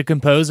wanting to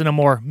compose in a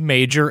more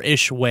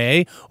major-ish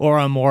way or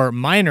a more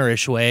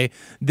minor-ish way,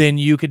 then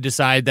you could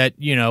decide that,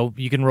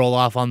 you can roll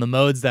off on the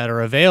modes that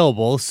are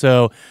available.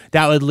 So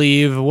that would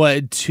leave,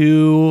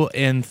 2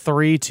 and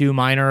 3, 2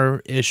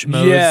 minor-ish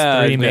modes, 3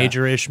 Yeah.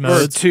 major-ish Or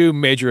modes. 2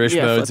 major-ish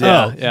Yeah, modes. flip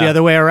Yeah, Oh, yeah. the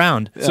other way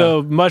around.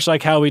 So much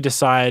like how we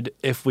decide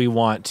if we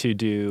want to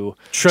do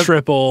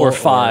triple or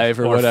 5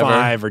 or whatever.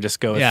 5 or just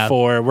go with Yeah.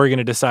 4, we're going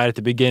to decide at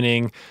the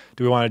beginning,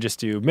 do we want to just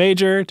do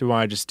major? Do we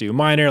want to just do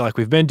minor like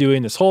we've been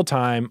doing this whole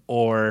time,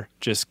 or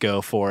just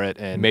go for it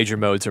and Major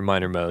modes or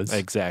minor modes.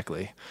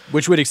 Exactly.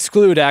 Which would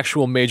exclude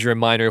actual major and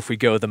minor if we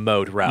go the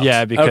mode route.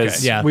 Yeah, because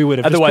Okay. Yeah. we would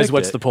have just Otherwise, picked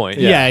what's it. the point?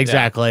 Yeah,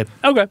 exactly.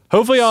 Okay.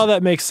 Hopefully all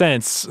that makes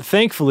sense.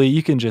 Thankfully,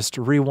 you can just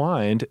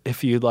rewind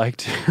if you'd like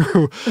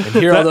to. And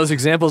hear all those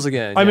examples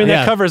again. I mean, Yeah.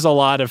 that covers a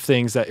lot of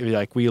things that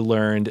we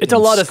learned. it's in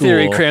a lot of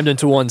theory school. crammed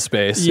into one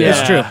space. Yeah,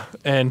 It's true.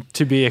 And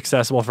to be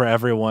accessible for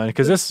everyone.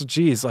 Because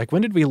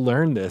when did we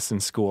learn this in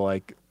school?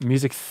 Like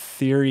music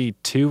theory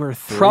 2 or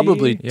 3?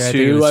 Probably Yeah, I think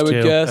it 2, was I would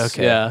 2. guess.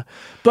 Okay. Yeah.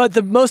 But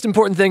the most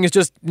important thing is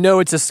just know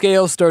it's a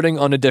scale starting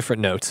on a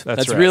different note.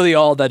 That's right. really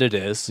all that it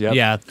is. Yep.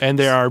 Yeah. And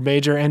there are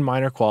major and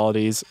minor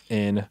qualities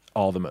in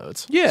all the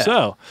modes. Yeah.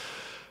 So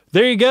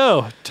there you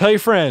go. Tell your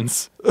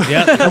friends.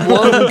 Yeah. Come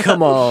on,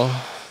 come on.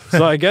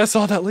 So I guess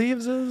all that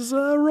leaves is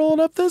rolling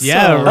up this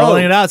Yeah, song.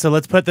 rolling it out. So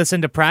let's put this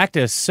into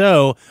practice.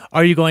 So,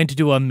 are you going to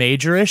do a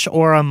major-ish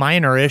or a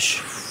minor-ish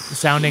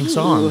sounding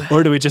song?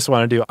 Or do we just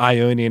want to do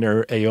Ionian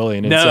or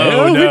Aeolian? And No, say,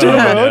 oh, no, we do a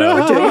no, mode. no.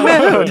 We're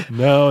doing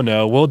mode.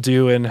 No, we'll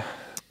do an.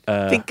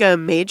 I think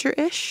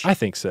major-ish. I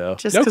think so.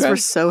 Just because Okay. we're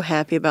so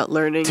happy about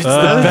learning. It's the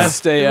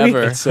best day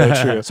ever. It's so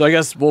true. So I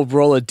guess we'll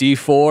roll a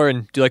D4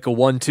 and do like a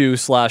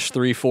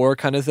 1-2/3-4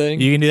 kind of thing.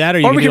 You can do that, or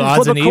you Or can we do can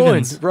odds flip and a coin.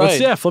 evens. Right.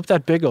 Let's flip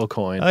that big old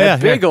coin. Oh, yeah.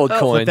 Big here. old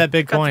coin. Flip that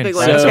big Got the coin. big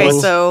one. So- Okay,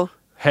 so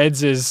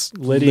Heads is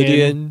Lydian.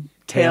 Lydian.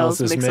 tails,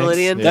 is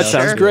Mixolydian. mixed. That Yeah.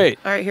 sounds Sure. great.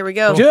 All right, here we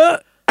go. Yeah.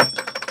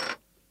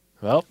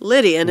 Well,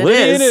 Lydian, it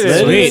Lydian is. it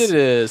is. Sweet. It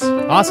is.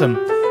 Awesome.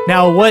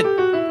 Now,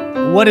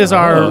 what is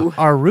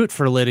our root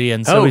for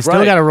Lydian? So Oh, we still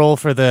right. got to roll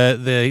for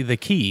the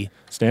key.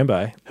 stand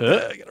by. I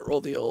gotta roll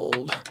the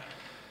old.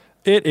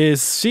 It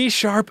is C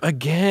sharp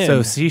again.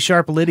 So C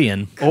sharp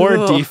Lydian, or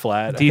Cool. D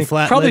flat. D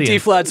flat. Probably Lydian. D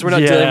flats. We're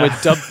not Yeah. dealing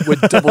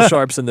with double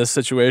sharps in this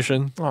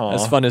situation. Aw.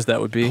 As fun as that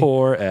would be.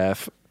 Poor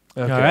F.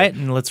 Okay. All right,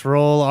 and let's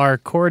roll our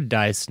chord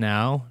dice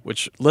now.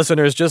 Which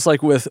listeners, just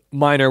like with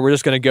minor, we're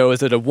just gonna go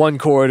is it a 1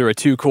 chord or a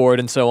 2 chord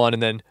and so on,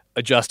 and then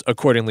adjust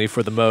accordingly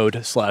for the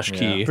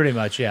mode/key. Pretty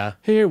much, yeah.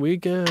 Here we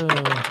go.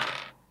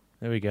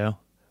 There we go.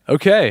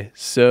 Okay,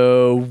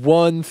 so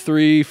 1,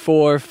 3,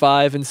 4,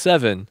 5, and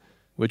 7,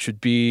 which would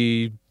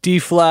be D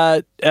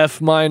flat,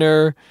 F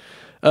minor,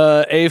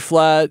 A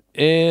flat,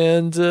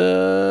 and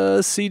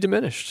C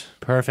diminished.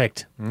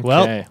 Perfect. Okay.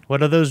 Well,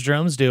 what do those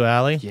drums do,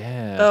 Allie?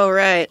 Yeah. Oh,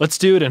 right. Let's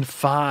do it in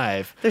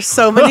 5. There's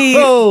so many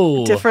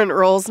Oh! different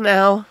roles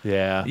now.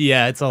 Yeah.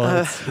 Yeah, it's all.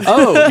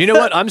 Oh, you know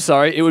what? I'm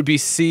sorry. It would be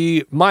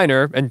C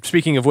minor. And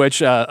speaking of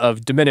which,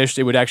 of diminished,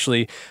 it would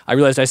actually, I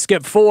realized I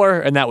skipped 4,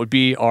 and that would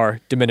be our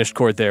diminished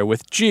chord there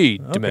with G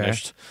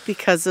diminished.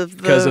 Because of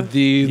the... Because of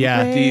the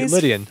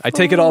Lydian. I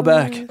take it all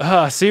back.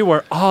 See,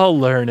 we're all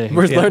learning.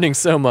 We're learning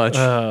so much.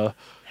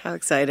 How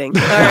exciting.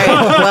 All right,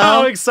 How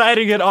well,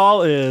 exciting it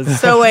all is.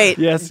 so wait.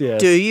 Yes.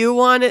 Do you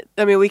want it?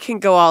 I mean, we can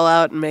go all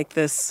out and make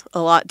this a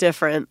lot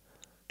different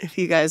if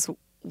you guys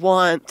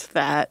want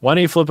that. Why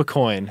don't you flip a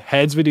coin?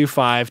 Heads we do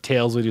 5,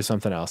 tails we do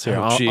something else. Here,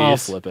 Oh, I'll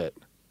jeez. flip it.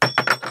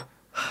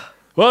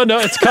 Well, no,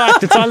 it's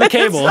cocked. It's on the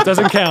cable. It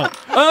doesn't count.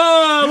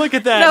 Oh, look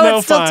at that. No,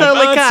 it's still 5.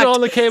 totally It's still cocked.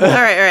 on the cable. All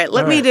right.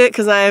 Let me do it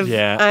because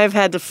Yeah. I've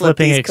had to flip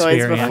Flipping these coins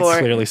experience. I before.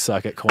 clearly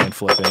suck at coin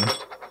flipping.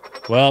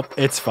 Well,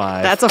 it's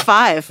 5. That's a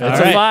 5. That's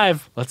All right. a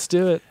 5. Let's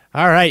do it.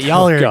 All right,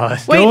 y'all are God.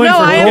 Wait, going no,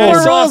 for I gold. have more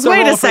Gold. rolls. Wait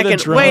a Off for the second.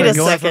 drum. Wait a Going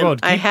for second. gold.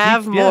 I Keep-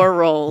 have yeah. more We're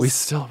rolls.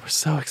 so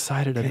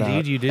excited about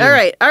Indeed, you do. All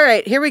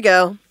right. Here we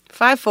go.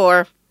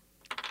 5-4.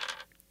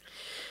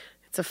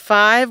 It's a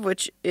 5,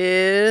 which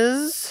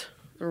is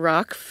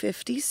Rock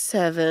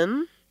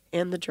 57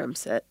 and the drum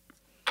set.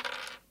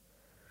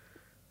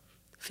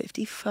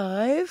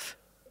 55.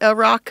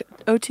 Rock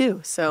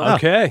 02. So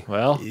Okay.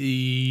 Well,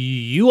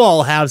 You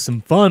all have some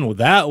fun with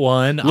that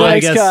one. I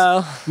Thanks, guess.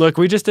 Kyle. look,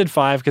 we just did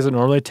 5 because it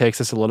normally takes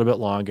us a little bit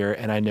longer,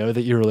 and I know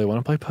that you really want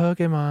to play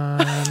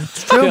Pokemon.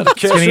 It's true.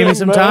 It's gonna give me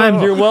some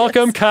time. You're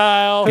welcome,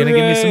 Kyle. Gonna give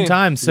me some Hooray.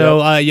 time.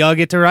 So y'all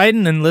get to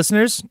writing, and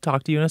listeners,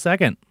 talk to you in a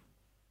second.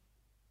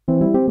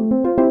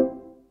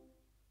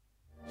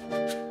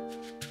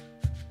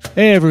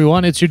 Hey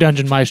everyone, it's your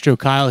Dungeon Maestro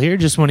Kyle here.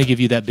 Just want to give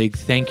you that big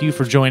thank you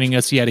for joining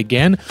us yet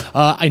again.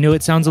 I know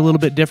it sounds a little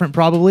bit different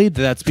probably.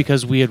 That's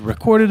because we had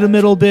recorded a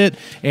middle bit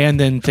and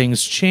then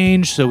things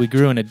changed, so we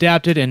grew and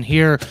adapted, and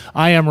here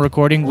I am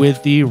recording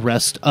with the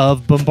rest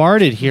of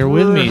Bombarded here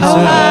with me. So,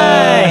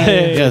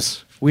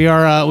 yes. We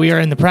are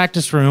in the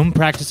practice room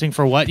practicing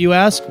for what, you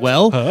ask?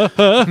 Well,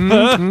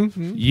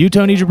 you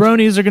Tony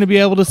Jabronis are going to be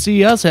able to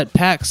see us at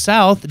PAX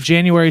South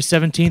January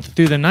 17th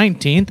through the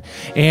 19th,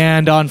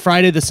 and on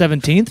Friday the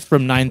 17th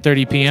from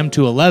 9:30 p.m.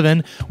 to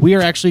 11, we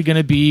are actually going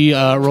to be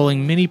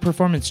rolling mini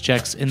performance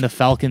checks in the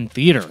Falcon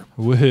Theater.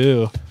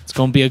 Woohoo. It's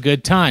going to be a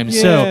good time.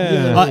 So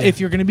if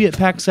you're going to be at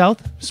PAX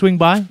South, swing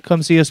by,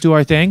 come see us do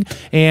our thing,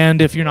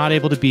 and if you're not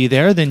able to be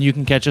there, then you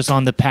can catch us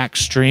on the PAX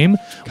stream,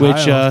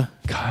 which...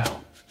 Kyle,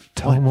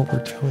 tell them what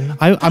we're doing.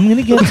 I'm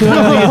gonna get to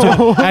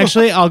it.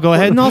 Actually, I'll go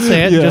ahead and I'll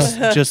say it.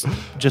 Just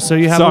so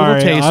you have a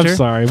little taster. I'm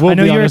sorry. I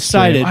know you're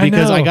excited I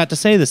because know. I got to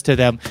say this to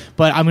them,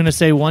 but I'm gonna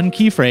say one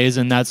key phrase,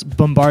 and that's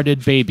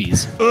bombarded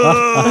babies.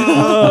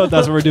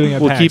 That's what we're doing at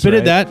We'll PAX, keep it right?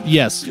 at that.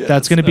 Yes,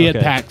 that's going to be at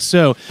Okay. PAX.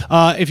 So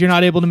if you're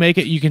not able to make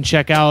it, you can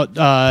check out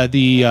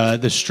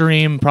the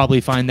stream.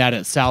 Probably find that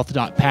at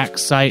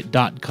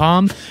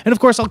south.paxsite.com. And of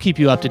course, I'll keep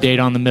you up to date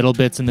on the middle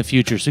bits in the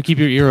future. So keep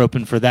your ear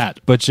open for that.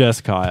 But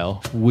just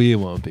Kyle, we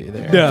won't be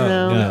there.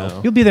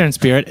 No. You'll be there in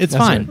spirit. It's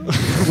fine.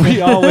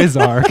 We always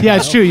are. Yeah,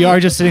 it's true. You are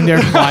just sitting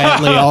there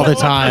quietly all the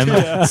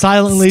time,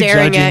 silently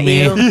staring judging at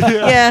me. you.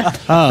 Yeah.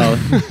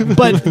 Oh,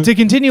 but to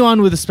continue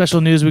on with the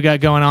special news we got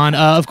going on,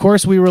 of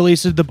course, we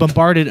released the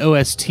Bombarded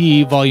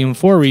OST Volume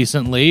 4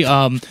 recently.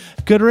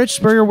 Goodrich,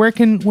 Spurrier, where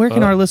can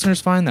our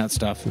listeners find that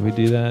stuff? Did we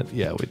do that?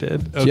 Yeah, we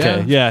did. Okay.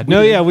 Yeah. Yeah.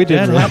 No, yeah, we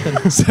did. That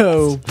happened.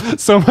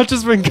 So much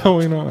has been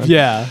going on.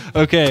 Yeah.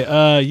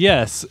 Okay.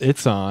 Yes,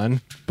 it's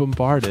on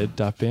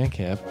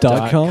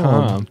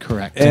bombarded.bandcamp.com.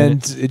 Correct.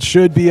 And it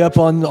should be up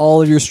on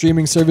all of your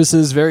streaming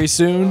services very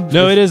soon.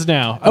 No, it is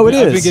now. Oh, it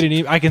I've been is?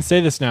 getting I can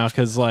say this now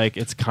because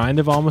it's kind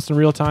of almost in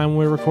real time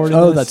when we're recording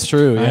Oh, this. that's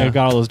true, yeah. I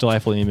got all those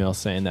delightful emails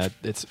saying that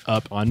it's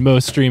up on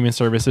most streaming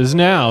services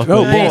now.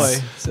 Oh Nice.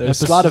 boy! So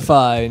Episode-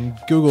 Spotify and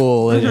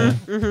Google and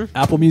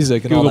Apple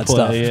Music and all that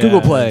stuff. yeah,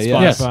 Google Play,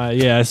 yeah.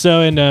 Spotify, yeah.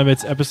 So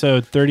it's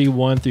episode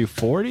 31 through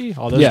 40.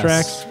 All those Yes.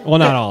 tracks. Well,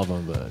 not all of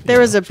them, but There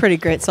was a pretty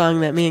great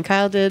song that me and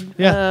Kyle did.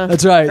 Yeah,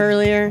 that's right.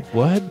 Earlier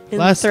what? in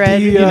Last the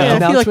thread. the, Yeah, if you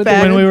look announcement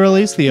back, when we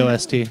released the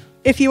OST.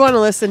 if you want to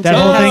listen That to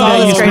whole it, thing that's that all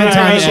you the spent great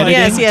time time.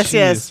 editing?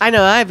 Yes. I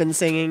know. I've been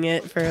singing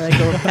it for like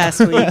the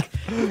past week. It's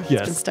been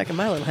Yes. stuck in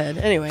my little head.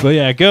 Anyway. But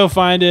yeah, go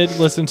find it,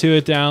 listen to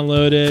it,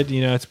 download it.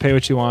 It's pay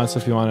what you want. So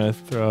if you want to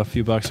throw a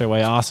few bucks our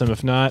way, awesome.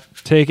 If not,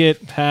 take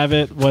it, have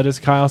it. What does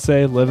Kyle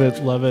say? Live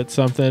it, love it,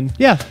 something.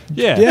 Yeah.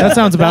 Yeah, That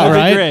sounds about That'd be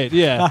right. great.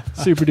 Yeah,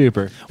 super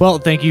duper. Well,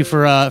 thank you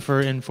for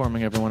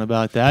informing everyone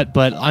about that.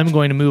 But I'm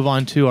going to move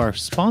on to our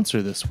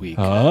sponsor this week.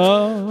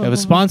 Oh, We have a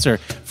sponsor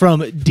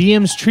from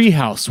DM's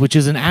Treehouse, which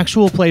is an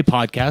actual play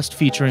podcast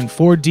featuring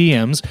 4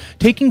 DMs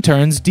taking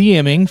turns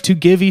DMing to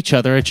give each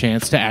other a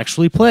chance to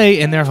actually play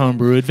in their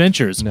homebrew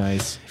adventures.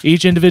 nice.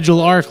 Each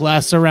individual arc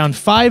lasts around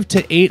 5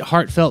 to 8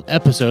 heartfelt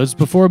episodes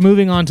before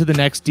moving on to the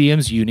next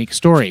DM's unique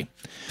story.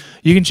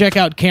 You can check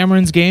out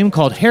Cameron's game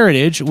called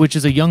Heritage, which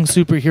is a young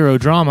superhero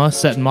drama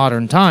set in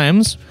modern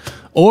times.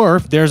 Or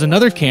there's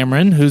another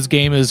Cameron whose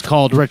game is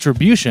called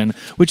Retribution,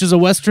 which is a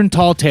Western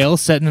tall tale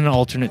set in an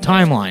alternate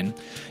timeline.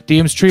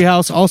 DM's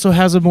Treehouse also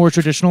has a more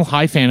traditional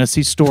high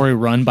fantasy story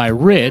run by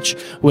Rich,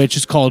 which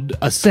is called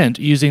Ascent,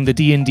 using the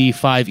D&D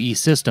 5e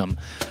system.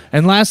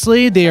 And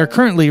lastly, they are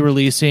currently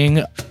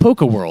releasing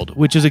Poke World,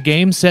 which is a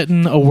game set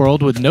in a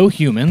world with no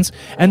humans,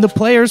 and the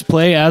players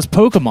play as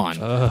Pokemon.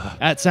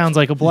 That sounds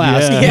like a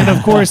blast. Yeah. And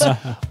of course,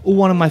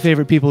 one of my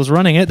favorite people is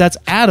running it. That's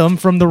Adam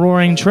from the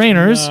Roaring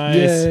Trainers.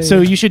 Nice.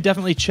 So you should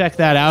definitely check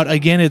that out.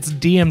 Again, it's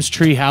DM's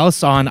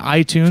Treehouse on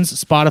iTunes,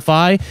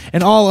 Spotify,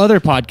 and all other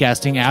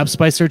podcasting apps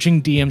by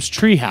searching DM's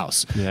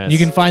Treehouse. Yes. You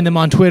can find them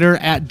on Twitter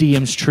at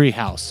DM's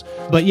Treehouse.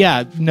 But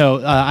yeah,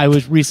 no, I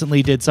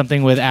recently did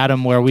something with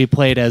Adam where we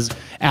played as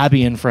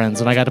Abby and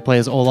friends, and I got to play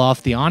as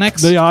Olaf the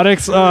Onyx. The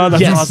Onyx. Oh,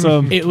 that's Yes.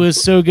 awesome. It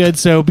was so good.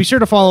 So be sure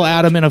to follow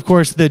Adam and, of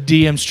course, the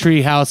DM's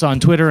Treehouse on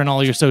Twitter and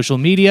all your social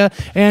media,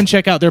 and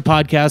check out their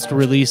podcast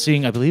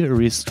releasing, I believe it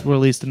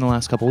released in the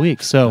last couple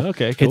weeks. So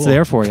Okay, cool. it's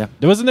there for you.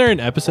 Wasn't there an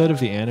episode of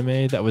the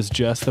anime that was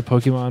just the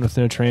Pokemon with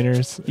no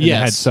trainers? And Yes.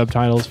 It had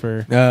subtitles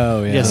for.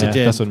 Oh yeah. Yes, it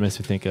did. That's what it makes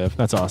me think of.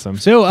 That's awesome.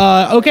 So,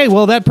 okay,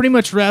 well, that pretty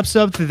much wraps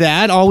up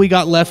that. All we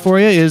got left for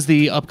you is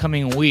the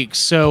upcoming weeks.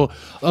 So,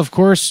 of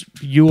course,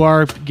 you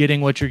are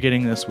getting what you're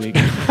getting this week.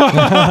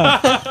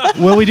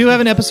 Well, we do have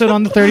an episode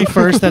on the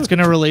 31st that's going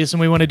to release, and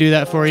we want to do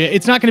that for you.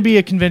 It's not going to be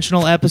a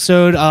conventional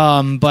episode,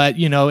 but,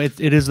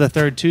 it is the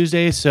third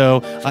Tuesday.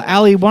 So,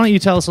 Allie, why don't you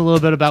tell us a little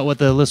bit about what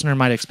the listener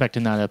might expect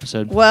in that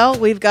episode? Well,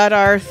 we've got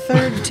our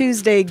third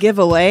Tuesday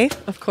giveaway,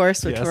 of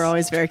course, which we're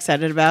always very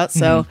excited about.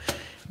 So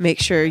make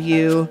sure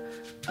you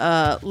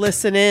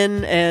listen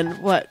in and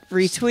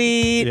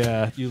retweet.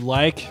 Yeah, you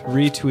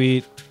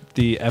retweet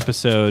the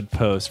episode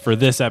post for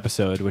this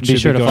episode, which be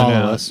should sure be to going follow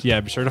out. us.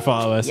 Yeah, be sure to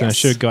follow us, and it Yes.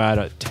 should go out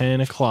at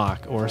 10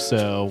 o'clock or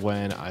so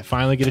when I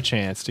finally get a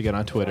chance to get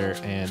on Twitter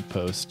and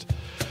post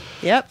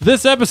Yep.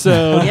 this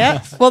episode.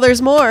 Yep. Well,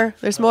 there's more.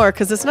 There's more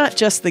because it's not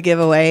just the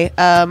giveaway.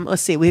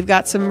 Let's see. We've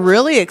got some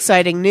really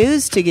exciting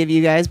news to give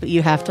you guys, but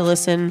you have to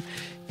listen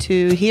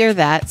to hear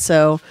that.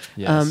 So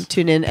Yes.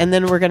 tune in. And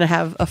then we're going to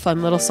have a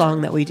fun little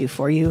song that we do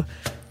for you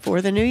for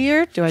the new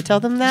year. Do I tell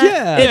them that?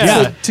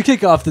 Yeah. To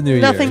kick off the new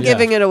year. Nothing yeah.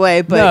 giving it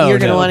away, but No, you're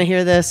going to no. want to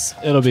hear this.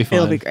 It'll be fun.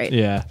 It'll be great.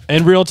 Yeah.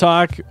 And real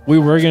talk, we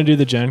were going to do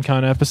the Gen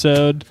Con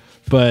episode,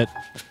 but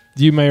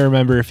you may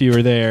remember if you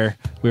were there,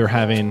 we were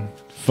having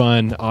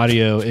fun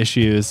audio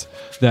issues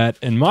that,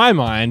 in my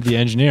mind, the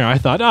engineer, I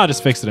thought, I'll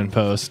just fix it in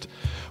post.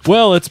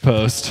 Well, it's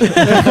post.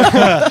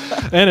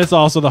 And it's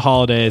also the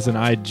holidays, and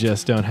I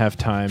just don't have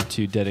time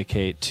to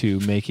dedicate to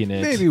making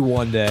it. Maybe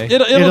one day.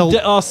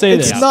 I'll say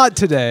It's this. not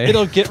today.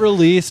 It'll get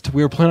released.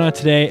 We were planning on it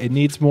today. It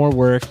needs more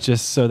work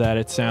just so that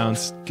it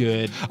sounds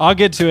good. I'll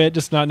get to it,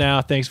 just not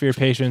now. Thanks for your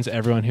patience,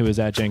 everyone who was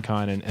at Gen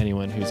Con and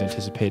anyone who's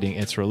anticipating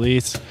its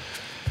release.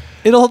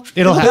 It'll happen.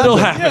 It'll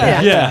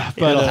happen. Yeah.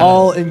 But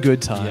all in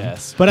good time.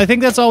 yes. But I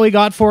think that's all we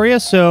got for you.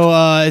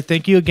 So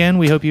thank you again.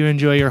 We hope you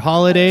enjoy your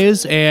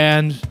holidays.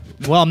 And,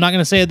 well, I'm not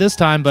going to say it this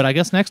time, but I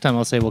guess next time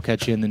I'll say we'll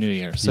catch you in the new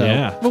year. So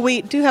Yeah. Well,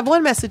 we do have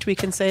one message we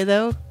can say,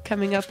 though,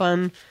 coming up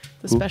on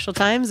the special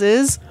times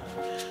is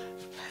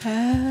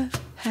happy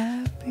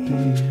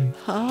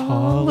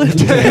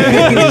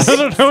holidays. I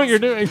don't know what you're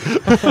doing.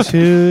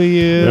 to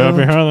you.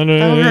 Happy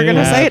holidays. Oh, we're going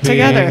to say it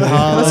together.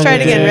 Let's try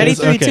it again. Ready?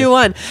 3, Okay. 2,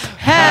 1.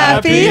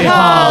 Happy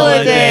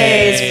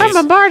holidays from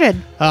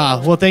Bombarded.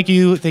 Well, thank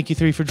you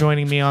three for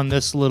joining me on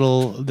this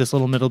little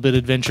middle bit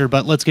adventure.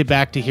 But let's get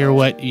back to hear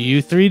what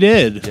you three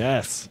did.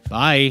 Yes.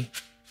 Bye.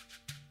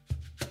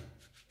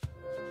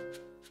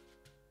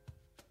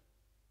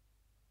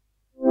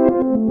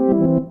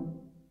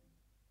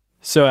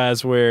 So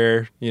as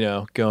we're,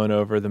 going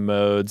over the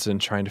modes and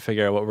trying to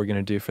figure out what we're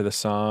going to do for the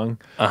song,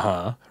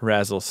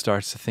 Razzle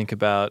starts to think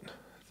about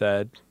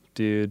that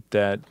dude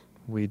that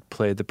we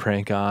played the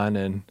prank on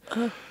and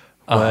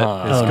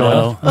what is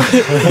going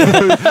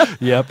on.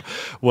 Yep.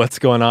 What's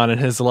going on in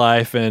his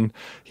life and,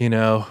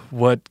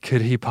 what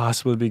could he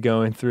possibly be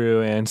going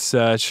through and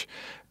such.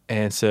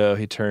 And so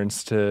he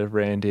turns to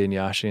Randy and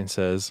Yashi and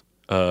says,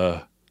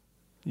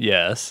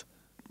 Yes.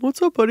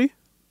 What's up, buddy?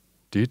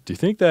 do you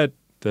think that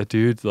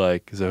dude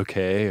is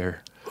okay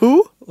or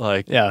Who?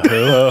 Yeah,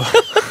 who?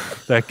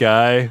 that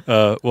guy?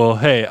 Well,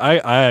 hey,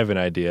 I have an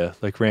idea.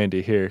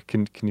 Randy, here,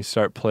 can you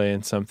start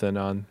playing something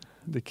on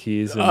the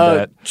keys and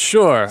that?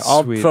 Sure.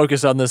 I'll Sweet.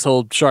 focus on this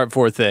whole sharp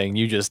 4 thing.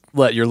 You just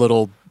let your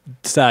little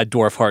sad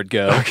dwarf heart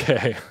go.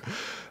 Okay.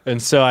 And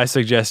so I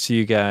suggest to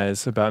you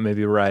guys about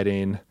maybe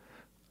writing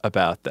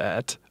about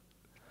that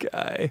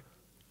guy.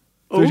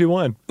 3, 2,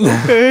 1.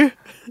 Okay.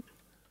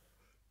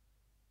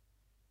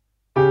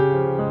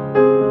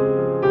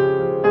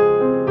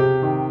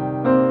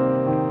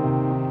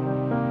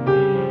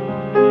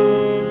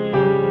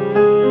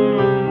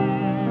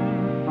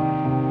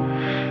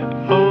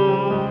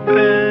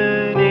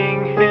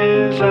 Opening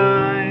his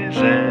eyes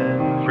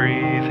and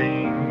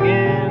breathing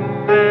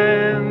in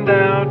and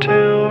out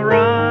he'll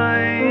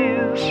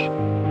rise,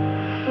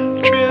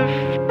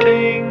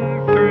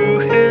 drifting through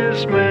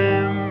his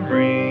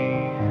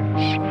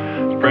memories,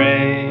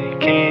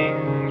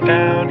 breaking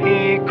down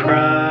he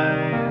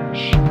cries.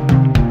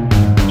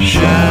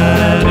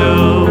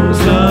 Shadows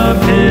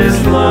of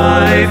his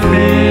life,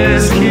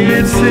 his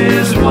kids,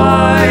 his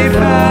wife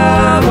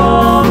have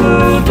all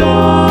moved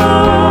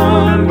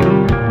on.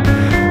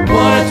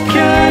 What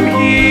can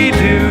he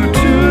do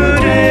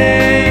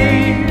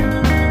today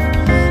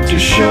to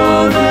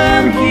show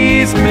them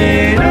he's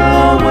made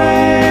a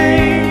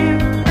way?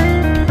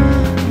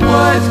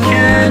 What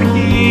can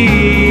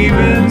he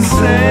even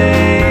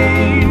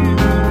say?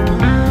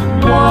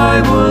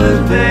 Why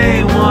would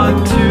they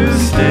want to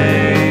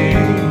stay?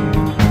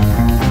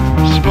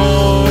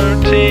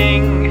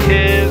 Sporting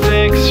his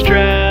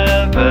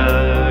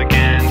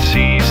extravagance,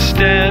 he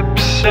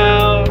steps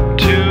out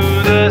to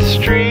the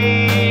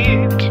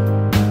street,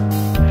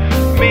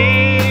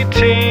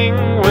 meeting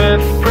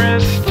with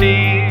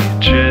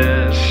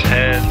prestigious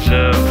heads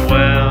of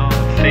wealth.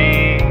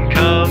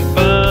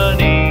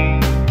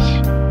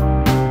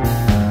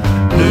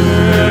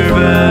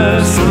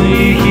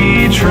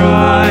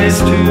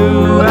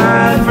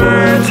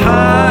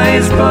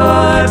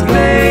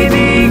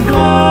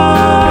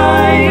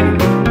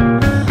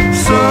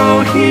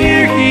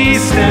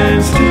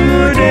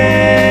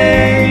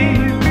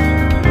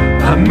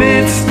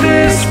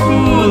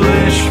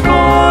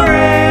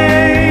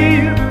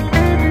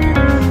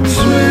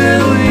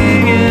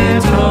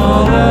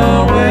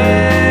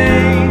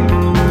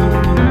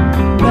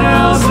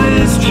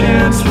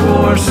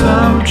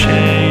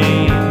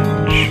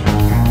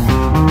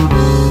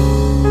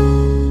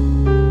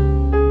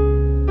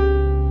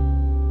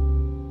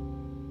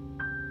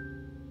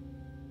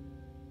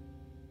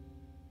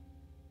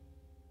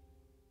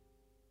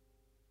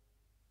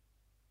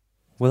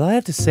 Well, I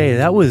have to say,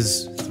 that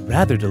was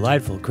rather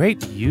delightful.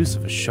 Great use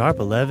of a sharp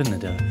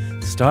 11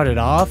 to start it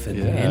off and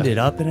end it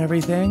up and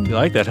everything. You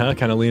like that, huh?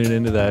 Kind of leaning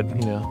into that,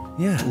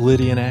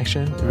 Lydian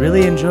action.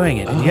 Really enjoying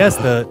it. And yes,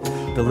 the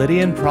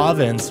Lydian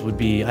province would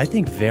be, I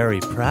think, very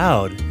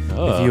proud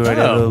if you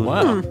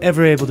were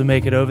ever able to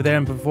make it over there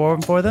and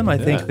perform for them. I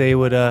think they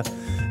would...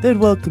 they'd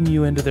welcome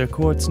you into their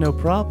courts, no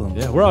problem.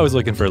 Yeah, we're always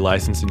looking for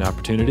licensing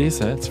opportunities,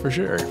 that's for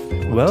sure.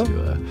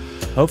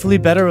 Hopefully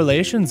better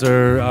relations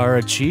are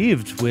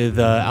achieved with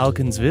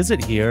Alkin's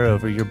visit here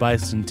over your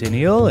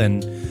Bicentennial,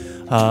 and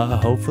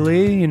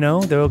hopefully,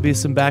 there will be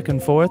some back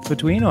and forth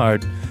between our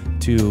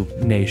two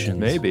nations.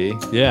 Maybe,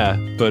 yeah.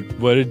 But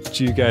what did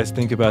you guys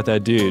think about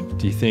that dude?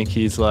 Do you think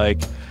he's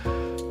like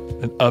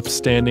an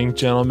upstanding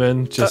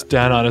gentleman just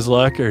down on his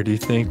luck, or do you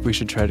think we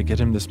should try to get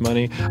him this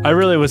money? I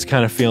really was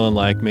kind of feeling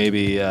like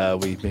maybe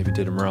we did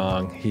him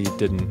wrong. He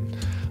didn't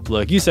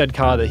look. You said,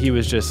 Ka, that he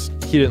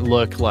didn't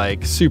look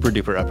like super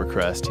duper upper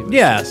crust. He was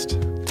just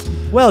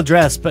well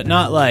dressed, but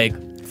not like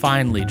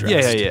finely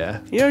dressed. Yeah.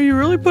 Yeah, you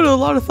really put a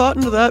lot of thought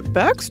into that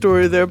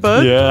backstory there,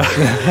 bud.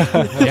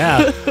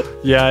 Yeah.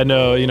 Yeah, I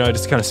know. I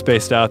just kind of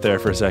spaced out there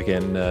for a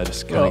second.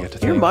 Just kind of got to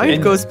think. Your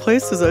mind goes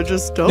places I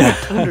just don't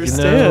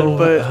understand.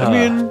 But I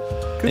mean,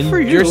 good for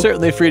you. You're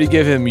certainly free to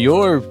give him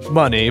your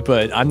money,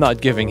 but I'm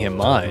not giving him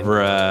mine.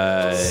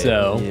 Right.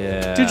 So.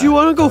 Yeah. Did you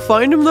want to go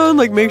find him then?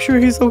 Like, make sure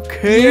he's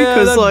okay? Yeah,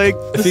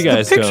 Because, if you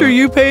guys the picture don't-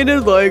 you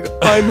painted,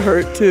 I'm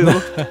hurt too.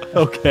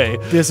 Okay.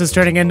 This is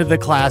turning into the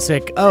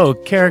classic,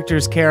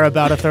 characters care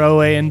about a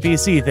throwaway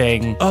NPC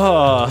thing.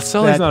 Oh,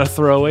 Sully's not a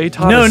throwaway.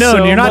 No,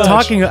 you're not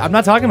talking. I'm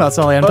not talking about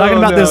Sully. I'm talking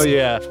about this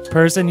Yeah.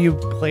 person you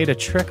played a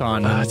trick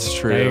on. That's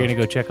true. Now you're gonna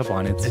go check up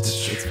on.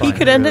 It's fine. He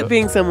could end up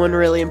being someone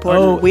really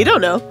important. Oh. We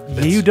don't know.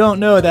 You don't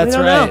know. That's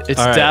don't right. know. It's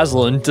All right.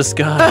 Dazzle in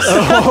disguise.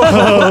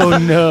 Oh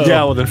no.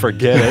 Yeah, well then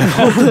forget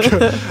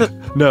it.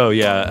 No,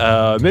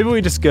 yeah. Maybe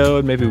we just go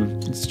and maybe we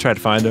just try to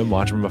find him,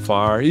 watch him from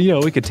afar.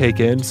 We could take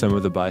in some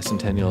of the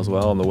Bicentennial as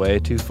well on the way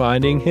to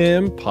finding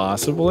him,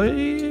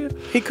 possibly.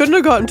 He couldn't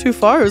have gotten too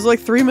far. It was like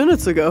 3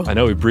 minutes ago. I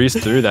know we breezed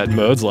through that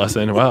modes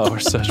lesson. Wow, we're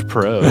such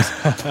pros.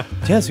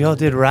 Yes, you all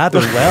did rather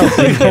well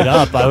picking it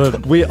up. I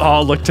would We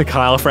all look to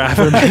Kyle for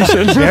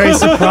affirmation. very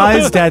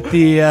surprised at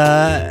the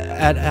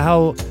at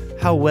how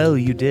well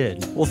you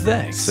did. Well,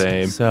 thanks.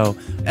 Same. So,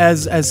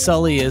 as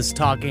Sully is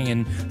talking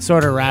and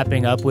sort of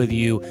wrapping up with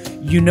you,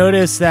 you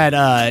notice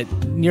that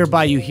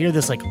nearby you hear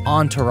this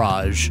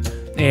entourage,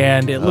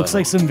 and it looks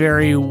like some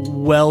very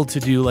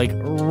well-to-do,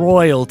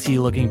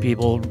 royalty-looking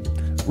people.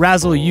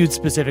 Razzle, you'd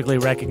specifically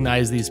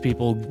recognize these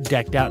people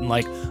decked out in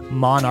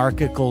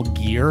monarchical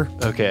gear,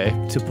 Okay.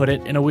 to put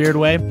it in a weird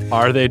way.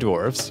 Are they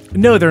dwarves?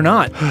 No, they're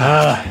not.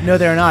 No,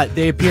 they're not.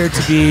 They appear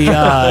to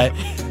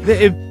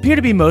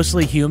be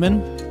mostly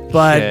human.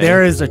 But Okay.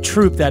 there is a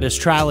troop that is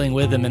traveling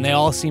with them, and they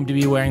all seem to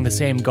be wearing the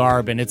same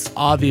garb, and it's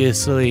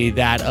obviously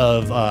that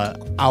of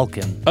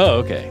Alkin. Oh,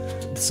 okay.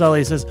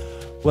 Sully says,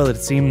 well, it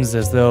seems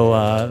as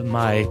though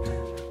my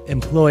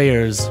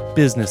employer's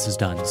business is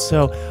done,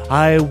 so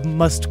I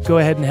must go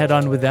ahead and head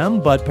on with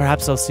them, but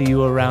perhaps I'll see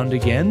you around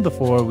again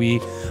before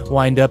we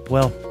wind up,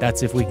 well,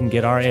 that's if we can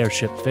get our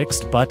airship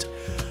fixed, but...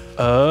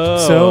 Oh.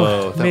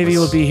 So that maybe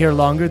was- we'll be here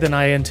longer than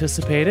I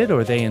anticipated,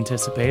 or they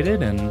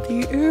anticipated, and...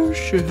 The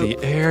airship. The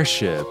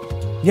airship.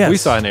 Yes. We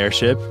saw an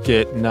airship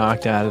get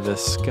knocked out of the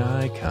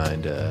sky,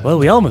 kinda. Well,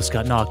 we almost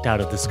got knocked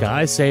out of the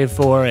sky, save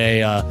for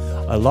a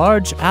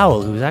large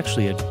owl who was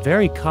actually a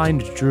very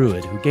kind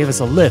druid who gave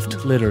us a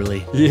lift,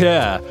 literally.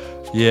 Yeah.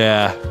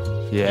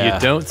 You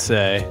don't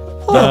say.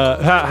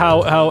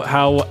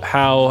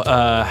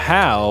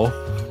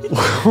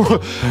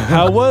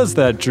 How was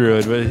that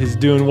druid? He's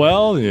doing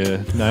well.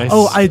 Yeah, nice.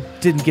 Oh, I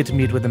didn't get to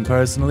meet with him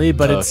personally,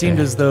 but Okay. it seemed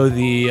as though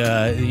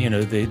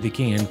the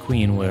king and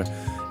queen were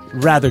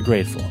rather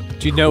grateful.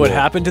 Do you know what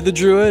happened to the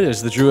druid?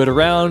 Is the druid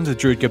around? Did the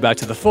druid go back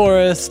to the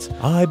forest?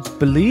 I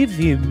believe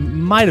he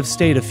might have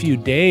stayed a few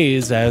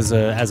days as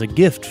a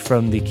gift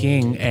from the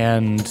king,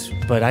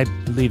 but I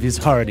believe he's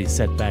already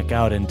set back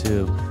out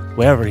into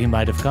wherever he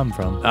might have come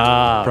from.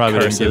 Ah, Probably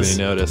curses. didn't give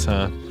any notice,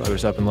 huh? Probably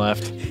just up and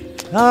left.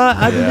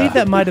 I believe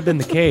that might have been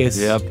the case.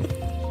 Yep.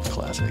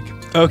 Classic.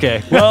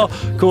 Okay. Well,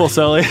 cool,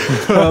 Sully.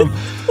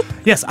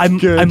 Yes, I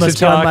Good must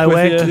to get on talk my with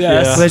way. you.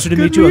 Yes. Pleasure to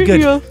Good meet you. A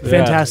meeting good, you.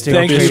 fantastic.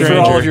 Thank Don't you be a for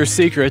all stranger. of your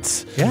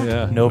secrets. Yeah,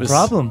 Yeah. no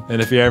problem.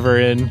 And if you're ever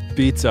in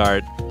Beats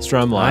Art,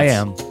 Strumlots. I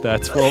am.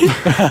 That's full.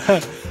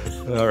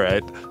 All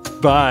right.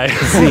 Bye.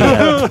 See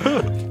ya.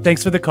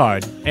 Thanks for the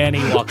card. And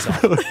he walks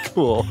off.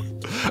 Cool.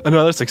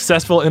 Another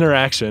successful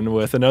interaction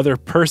with another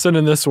person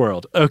in this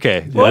world.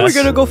 Okay. Well, we're yes.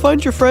 gonna go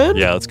find your friend?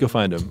 Yeah, let's go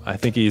find him. I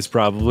think he's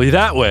probably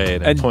that way,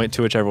 and And- point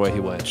to whichever way he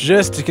went.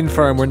 Just to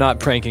confirm, we're not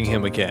pranking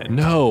him again.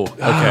 No.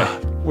 Okay.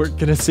 We're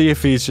gonna see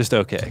if he's just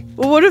okay.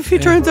 Well, what if he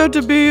turns out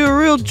to be a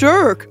real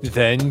jerk?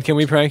 Then can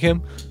we prank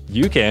him?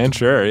 You can,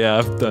 sure. Yeah,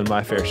 I've done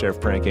my fair share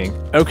of pranking.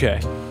 Okay.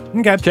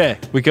 Okay. Okay,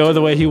 we go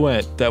the way he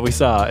went that we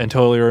saw and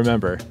totally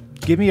remember.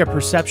 Give me a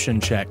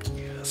perception check.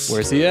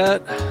 Where's he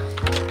at?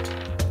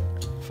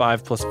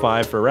 5 +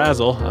 5 for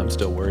Razzle. I'm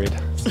still worried.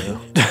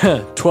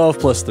 So 12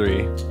 plus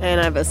 3. And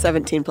I have a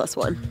 17 plus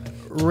 1.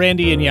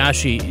 Randy and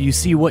Yashi, you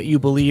see what you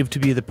believe to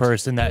be the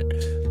person that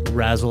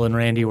Razzle and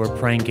Randy were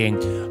pranking.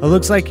 It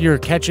looks like you're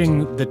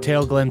catching the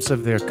tail glimpse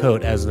of their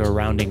coat as they're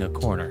rounding a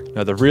corner.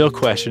 now the real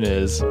question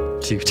is,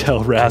 do you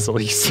tell Razzle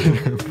you seen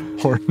him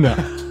or not?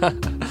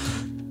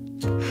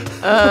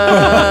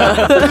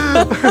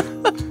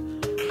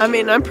 I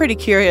mean, I'm pretty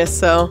curious,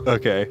 so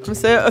Okay. I'm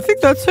saying I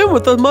think that's him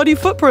with the muddy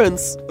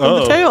footprints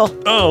on the tail.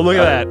 Oh, look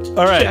at that.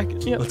 All right.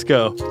 check. Yep. Let's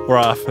go. We're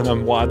off, and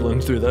I'm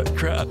waddling through the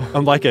crowd.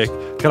 I'm like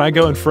can I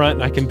go in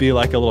front and I can be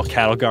like a little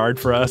cattle guard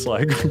for us?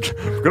 Like, get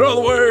out of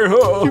the way.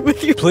 Oh.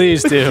 With your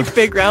Please do.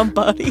 big round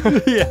body.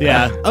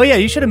 Yeah. Oh, yeah,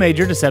 you should have made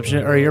your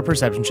deception or your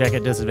perception check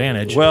at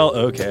disadvantage. Well,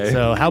 okay.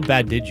 So how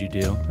bad did you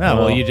do? Oh,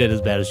 well, you did as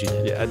bad as you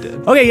did. Yeah, I did.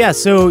 Okay, yeah.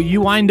 So you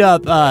wind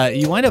up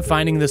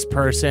finding this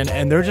person,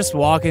 and they're just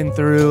walking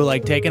through,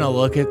 like taking a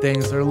look at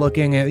things. They're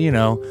looking at,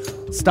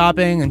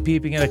 stopping and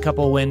peeping at a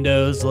couple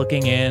windows,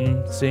 looking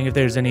in, seeing if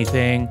there's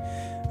anything,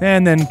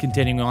 and then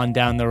continuing on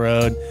down the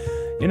road.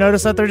 You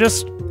notice that they're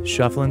just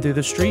shuffling through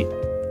the street.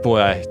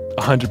 Boy, I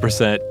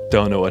 100%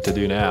 don't know what to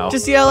do now.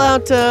 Just yell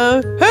out,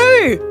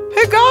 hey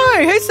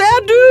guy, hey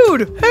sad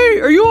dude, hey,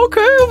 are you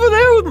okay over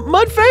there with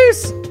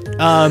Mudface?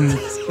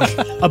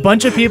 A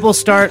bunch of people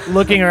start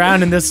looking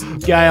around, and this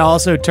guy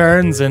also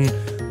turns and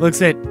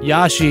looks at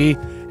Yashi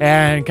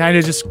and kind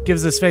of just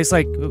gives this face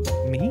like,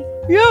 me?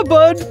 Yeah,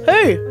 bud.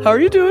 Hey, how are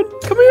you doing?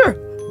 Come here.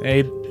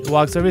 And he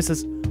walks over and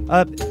says,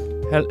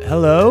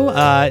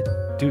 hello?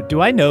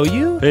 Do I know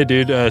you? Hey,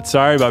 dude,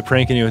 sorry about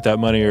pranking you with that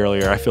money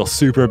earlier. I feel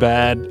super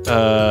bad.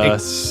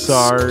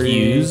 Sorry.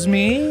 Excuse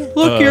me?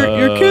 Look,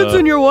 your kids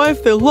and your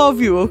wife, they love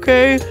you,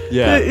 okay?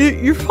 Yeah.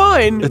 You're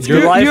fine.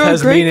 Your life you're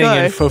has a great meaning guy.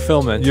 and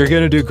fulfillment. You're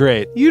going to do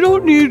great. You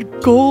don't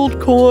need gold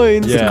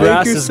coins Yeah. to make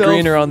Grass is yourself...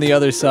 greener on the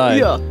other side.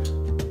 Yeah.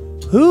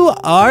 Who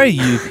are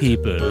you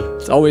people?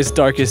 It's always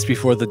darkest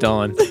before the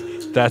dawn.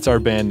 That's our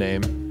band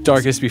name.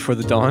 Darkest before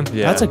the dawn.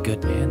 Yeah. That's a good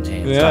band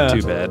name. It's not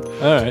too bad.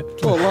 All right.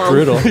 little long.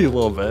 Brutal. A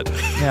little bit.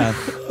 Yeah.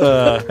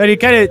 But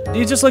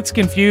he just looks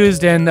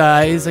confused, and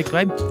he's like,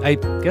 I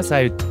guess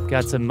I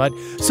got some mud.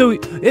 So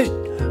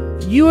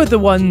you are the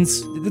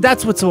ones,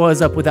 that's what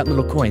was up with that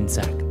little coin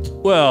sack.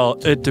 Well,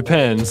 it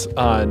depends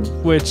on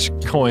which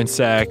coin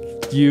sack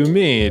you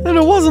mean. And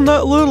it wasn't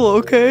that little,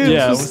 okay?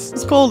 Yeah,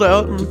 It's cold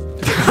out. And...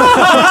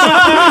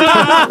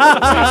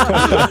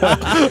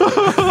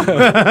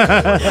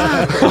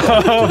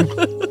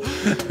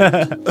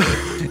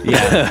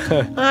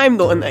 Yeah. I'm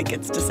the one that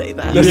gets to say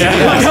that.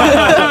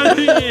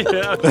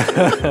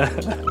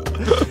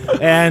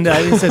 And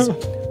he says,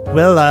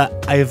 well,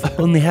 I've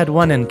only had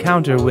one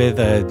encounter with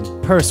a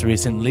purse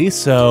recently,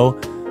 so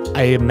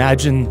I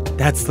imagine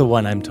that's the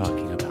one I'm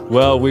talking about.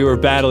 Well, we were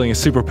battling a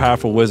super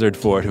powerful wizard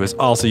for it who was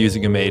also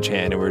using a mage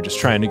hand, and we were just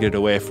trying to get it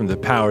away from the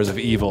powers of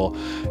evil.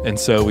 And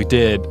so we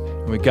did,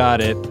 and we got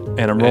it,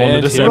 and I'm rolling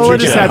a deception check. Roll a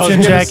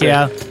deception check,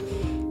 yeah.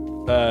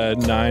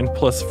 9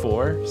 plus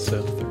 4,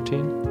 so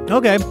 13.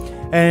 Okay.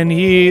 And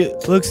he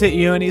looks at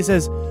you and he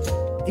says,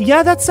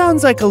 yeah, that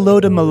sounds like a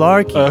load of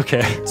malarkey.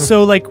 Okay.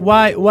 So, like,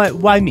 why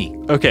me?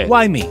 Okay.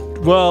 Why me?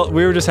 Well,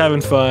 we were just having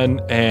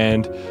fun,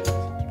 and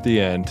the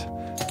end.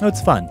 Oh,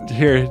 it's fun.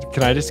 Here,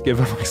 can I just give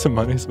him like some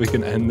money so we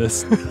can end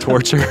this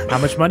torture? How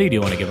much money do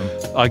you want to give him?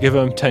 I'll give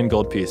him 10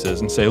 gold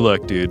pieces and say,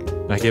 look, dude.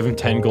 And I give him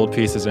 10 gold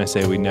pieces and I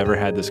say, we never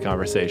had this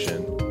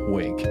conversation.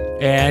 Wink.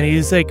 And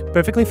he's like,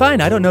 perfectly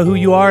fine. I don't know who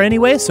you are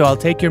anyway, so I'll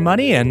take your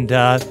money and,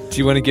 Do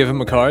you want to give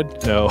him a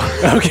card? No.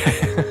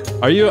 Okay.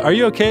 Are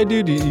you okay,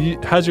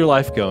 dude? How's your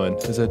life going?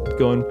 Is it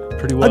going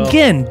pretty well?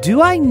 Again,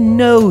 do I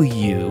know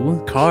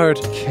you? Card.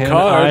 Can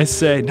I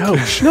say no?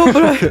 No,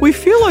 but we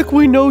feel like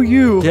we know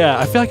you. Yeah,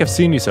 I feel like I've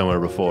seen you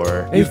somewhere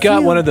before. You've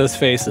got one of those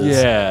faces.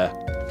 Yeah.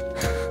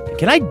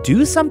 Can I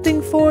do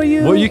something for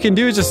you? What you can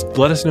do is just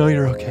let us know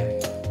you're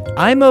okay.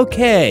 I'm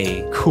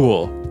okay.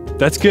 Cool.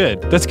 That's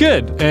good. That's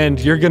good. And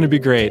you're going to be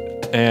great.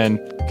 And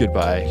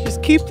goodbye.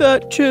 Just keep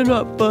that chin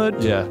up,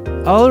 bud. Yeah.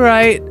 All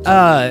right.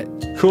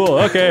 Cool.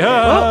 Okay.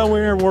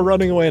 We're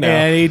running away now.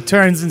 And he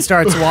turns and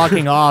starts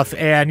walking off,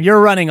 and you're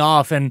running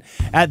off. And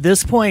at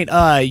this point,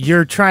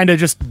 you're trying to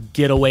just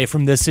get away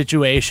from this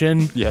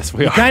situation. Yes,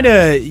 we You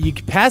are. you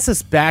pass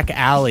this back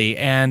alley,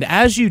 and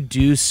as you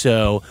do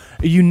so,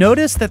 you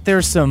notice that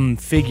there's some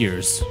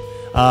figures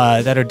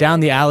that are down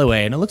the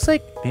alleyway, and it looks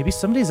like maybe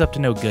somebody's up to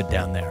no good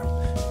down there.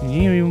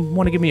 You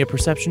want to give me a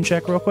perception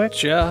check real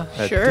quick? Yeah.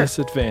 At Sure.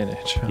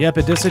 disadvantage. Yep,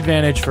 a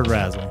disadvantage for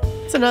Razzle.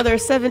 It's another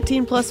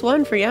 17 plus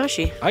 1 for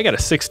Yashi. I got a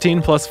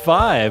 16 plus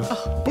 5.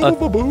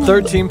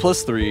 13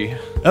 plus 3.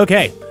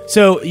 Okay,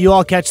 so you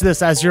all catch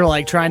this as you're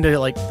like trying to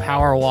like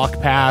power walk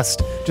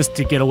past just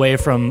to get away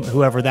from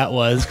whoever that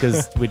was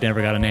because we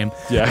never got a name.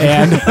 Yeah.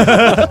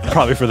 And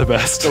Probably for the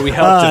best. So we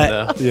helped him,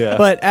 though. Yeah.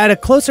 but at a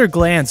closer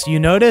glance, you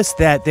notice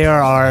that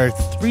there are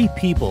 3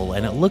 people,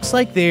 and it looks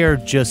like they are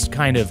just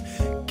kind of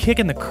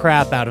kicking the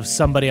crap out of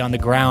somebody on the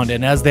ground.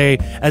 And as they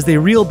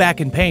reel back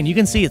in pain, you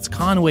can see it's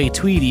Conway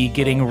Tweedy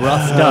getting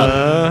roughed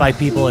up by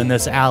people in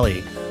this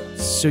alley.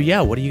 So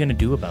yeah, what are you gonna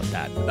do about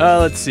that?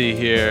 Let's see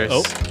here.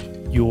 Oh.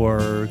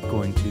 you're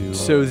going to.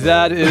 So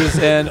that is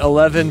an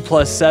 11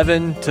 plus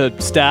 7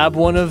 to stab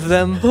one of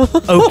them.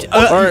 Okay,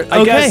 Or I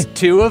okay. guess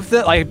two of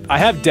them. I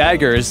have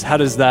daggers. How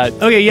does that?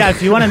 Okay, yeah.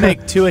 If you want to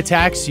make 2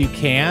 attacks, you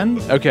can.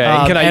 Okay,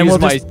 and can I and use we'll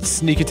my just-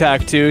 sneak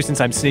attack too, since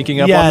I'm sneaking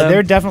up on Yeah, them?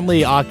 they're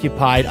definitely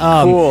occupied.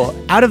 Cool.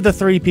 Out of the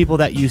 3 people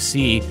that you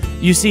see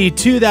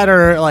 2 that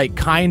are like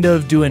kind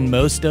of doing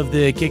most of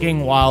the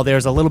kicking, while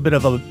there's a little bit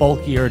of a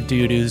bulkier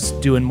dude who's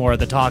doing more of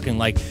the talking.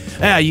 Like,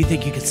 you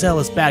think you could sell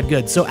us bad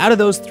goods? So out of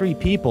those 3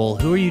 people,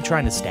 who are you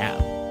trying to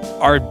stab?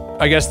 Are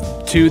I guess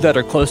 2 that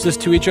are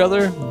closest to each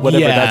other,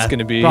 whatever Yeah, that's going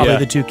to be. Probably yeah.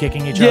 the 2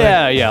 kicking each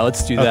other. Yeah,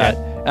 let's do Okay.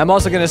 that. I'm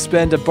also going to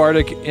spend a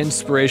bardic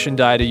inspiration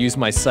die to use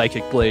my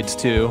psychic blades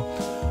too,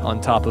 on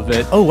top of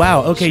it. Oh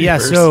wow. Okay, yeah.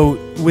 Jeepers. So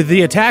with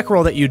the attack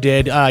roll that you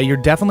did, you're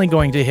definitely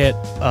going to hit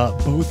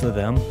both of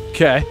them.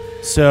 Okay.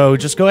 So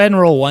just go ahead and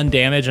roll 1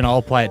 damage, and I'll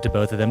apply it to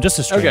both of them, just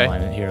to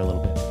streamline it here a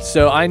little bit.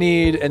 So I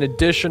need an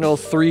additional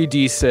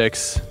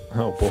 3d6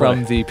 Oh, boy.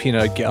 from the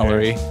peanut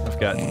gallery. I've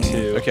got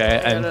 2.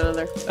 Okay, And and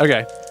another.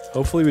 okay.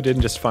 Hopefully we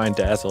didn't just find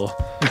Dazzle.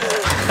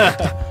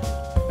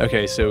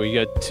 Okay, so we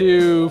got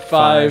 2,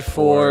 5,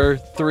 4,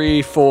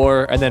 3,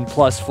 4, and then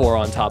plus 4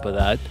 on top of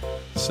that.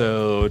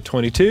 So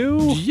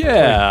 22?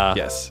 Yeah.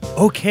 Yes.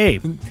 Okay,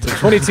 So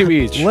 22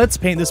 each. let's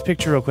paint this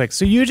picture real quick.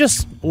 So you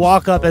just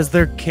walk up as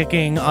they're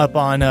kicking up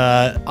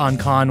on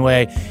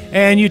Conway,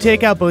 and you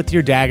take out both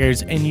your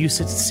daggers, and you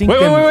sink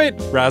them. Wait.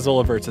 Razzle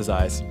averts his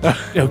eyes.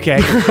 Okay,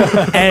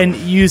 and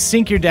you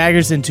sink your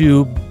daggers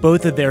into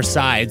both of their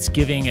sides,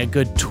 giving a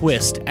good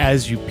twist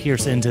as you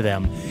pierce into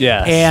them.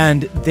 Yes.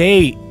 And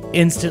they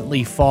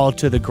instantly fall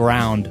to the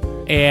ground,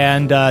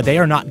 and they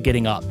are not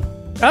getting up.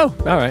 Oh,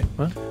 all right.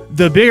 Well,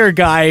 The bigger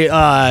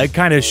guy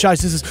kind of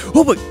shuts and says,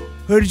 "Oh, but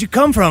where did you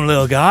come from,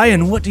 little guy?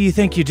 And what do you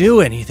think you're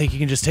doing? You think you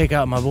can just take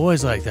out my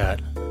boys like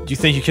that?" do you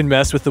think you can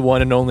mess with the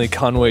one and only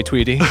Conway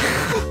Tweedy?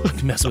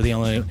 Mess with the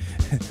only.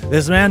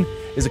 This man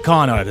is a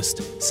con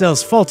artist.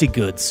 Sells faulty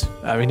goods.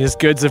 I mean, his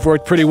goods have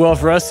worked pretty well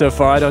for us so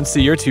far. I don't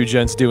see your 2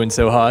 gents doing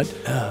so hot.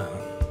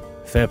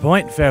 Fair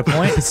point. Fair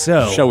point.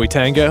 So, Shall we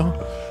tango?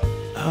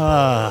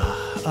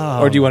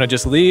 Or do you want to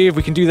just leave?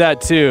 We can do that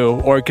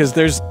too. Or because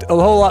there's a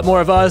whole lot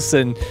more of us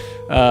and.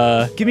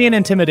 give me an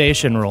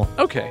intimidation roll.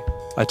 Okay.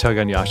 I tug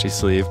on Yashi's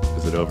sleeve.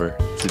 Is it over?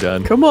 Is he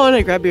done? Come on,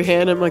 I grab your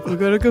hand. I'm like, we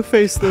gotta go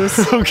face this.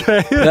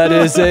 Okay. That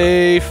is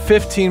a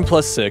 15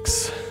 plus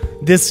 6.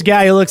 This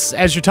guy looks,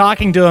 as you're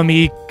talking to him,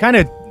 he kind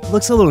of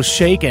looks a little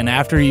shaken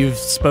after you've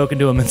spoken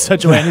to him in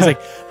such a way. And he's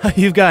like,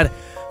 "You've got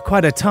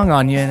quite a tongue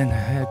on you, and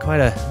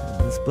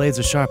these blades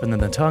are sharper than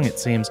the tongue, it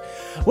seems."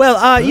 Well,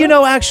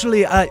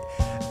 actually,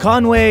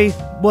 Conway,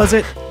 was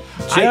it?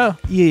 Yeah.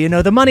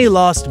 The money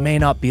lost may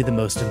not be the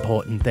most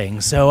important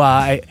thing. So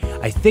I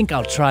think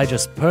I'll try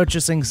just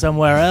purchasing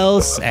somewhere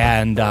else.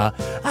 And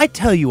I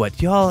tell you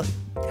what, y'all,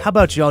 how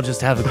about y'all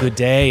just have a good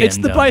day? It's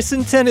and, the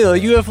Bicentennial.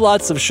 You have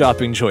lots of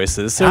shopping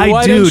choices. So I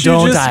why do,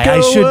 don't you just I?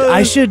 go,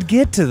 I should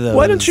get to those.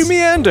 Why don't you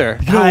meander?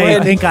 I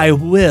And think I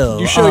will.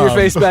 you show your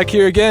face back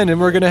here again, and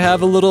we're gonna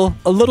have a little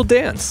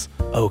dance.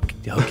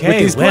 Okay, with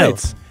these well,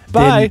 blades.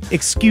 Bye. then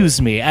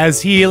excuse me,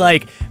 as he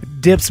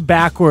dips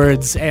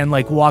backwards and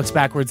walks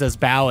backwards as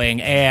bowing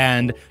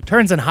and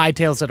turns and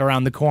hightails it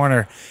around the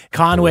corner.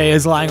 Conway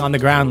is lying on the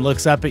ground,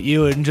 looks up at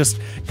you and just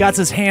got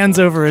his hands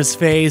over his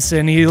face,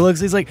 and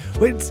he's like,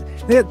 "Wait,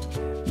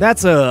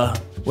 that's a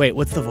wait.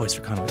 What's the voice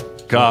for Conway?"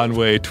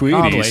 Conway Tweedy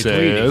Conway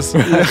says.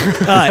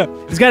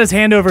 He's got his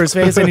hand over his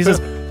face and he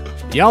says,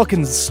 "Y'all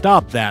can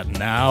stop that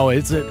now.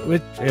 It's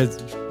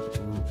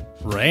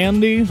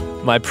Randy."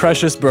 My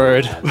precious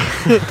bird.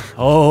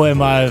 Oh,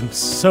 am I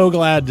so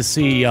glad to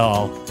see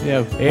y'all.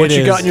 Yeah. It What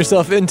you is. gotten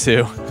yourself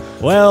into?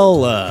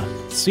 Well,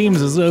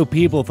 seems as though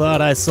people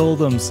thought I sold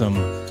them some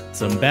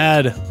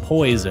bad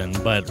poison,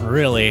 but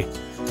really,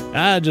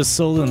 I just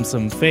sold them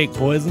some fake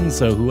poison,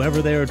 so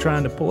whoever they were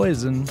trying to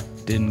poison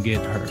didn't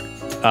get hurt.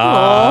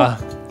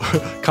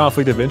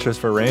 Conflict of interest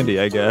for Randy,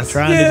 I guess.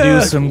 Trying to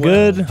do some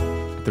good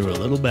through a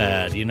little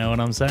bad, you know what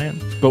I'm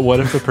saying? But what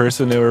if the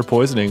person they were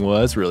poisoning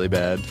was really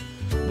bad?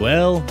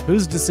 Well,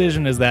 whose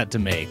decision is that to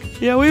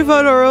make? Yeah, we've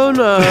had our own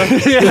our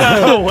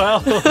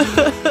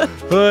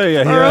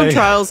own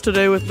trials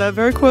today with that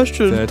very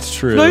question. That's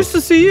true. Nice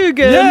to see you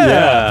again.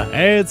 Yeah.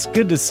 Hey, it's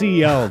good to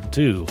see y'all,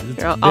 too.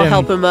 Here, I'll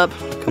help him up.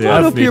 Come Yeah,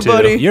 on up me here, too.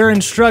 buddy. Your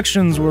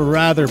instructions were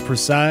rather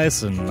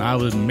precise, and I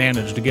would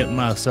manage to get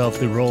myself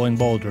through Rolling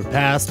Boulder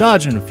Pass,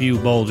 dodging a few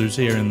boulders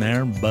here and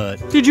there, but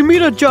Did you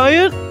meet a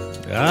giant?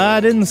 I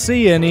didn't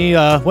see any.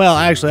 Well,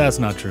 actually, that's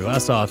not true. I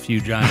saw a few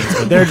giants,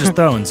 but they're just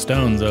throwing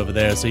stones over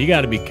there, so you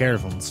got to be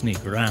careful and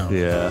sneak around.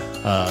 Yeah.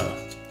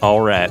 All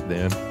right,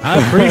 then.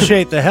 I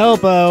appreciate the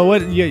help.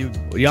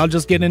 Y'all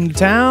just getting into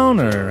town,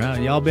 or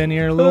y'all been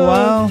here a little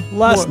while?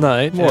 Last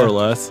night. More or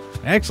less.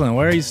 Excellent.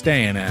 Where are you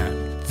staying at?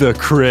 The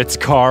Crits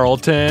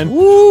Carlton.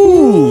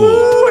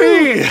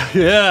 Ooh. Hey!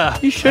 Yeah.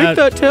 You shake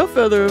that tail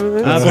feather over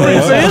there. I've That's pretty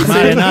heard it's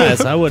mighty fancy.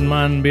 nice. I wouldn't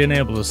mind being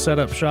able to set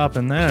up shop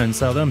in there and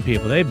sell them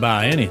people. They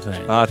buy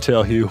anything. I'll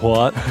tell you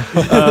what.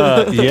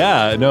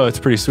 Yeah, no, it's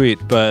pretty sweet.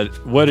 But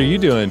what are you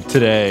doing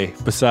today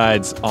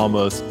besides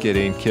almost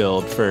getting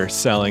killed for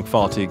selling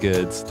faulty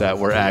goods that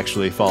were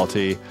actually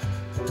faulty?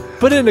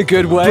 But in a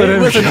good way. But in It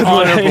a was an good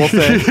honorable way.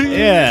 thing.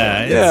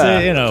 Yeah,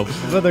 it's, Yeah.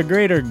 for the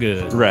greater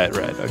good. Right,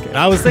 okay.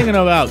 I was thinking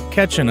about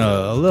catching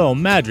a little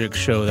magic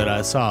show that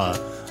I saw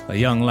a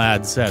young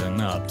lad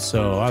setting up.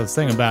 So I was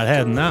thinking about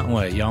heading that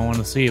way. Y'all want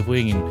to see if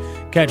we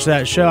can catch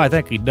that show? I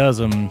think he does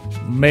them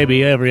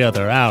maybe every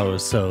other hour or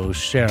so,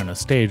 sharing a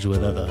stage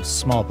with other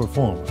small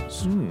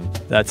performers.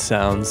 That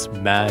sounds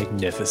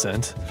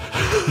magnificent.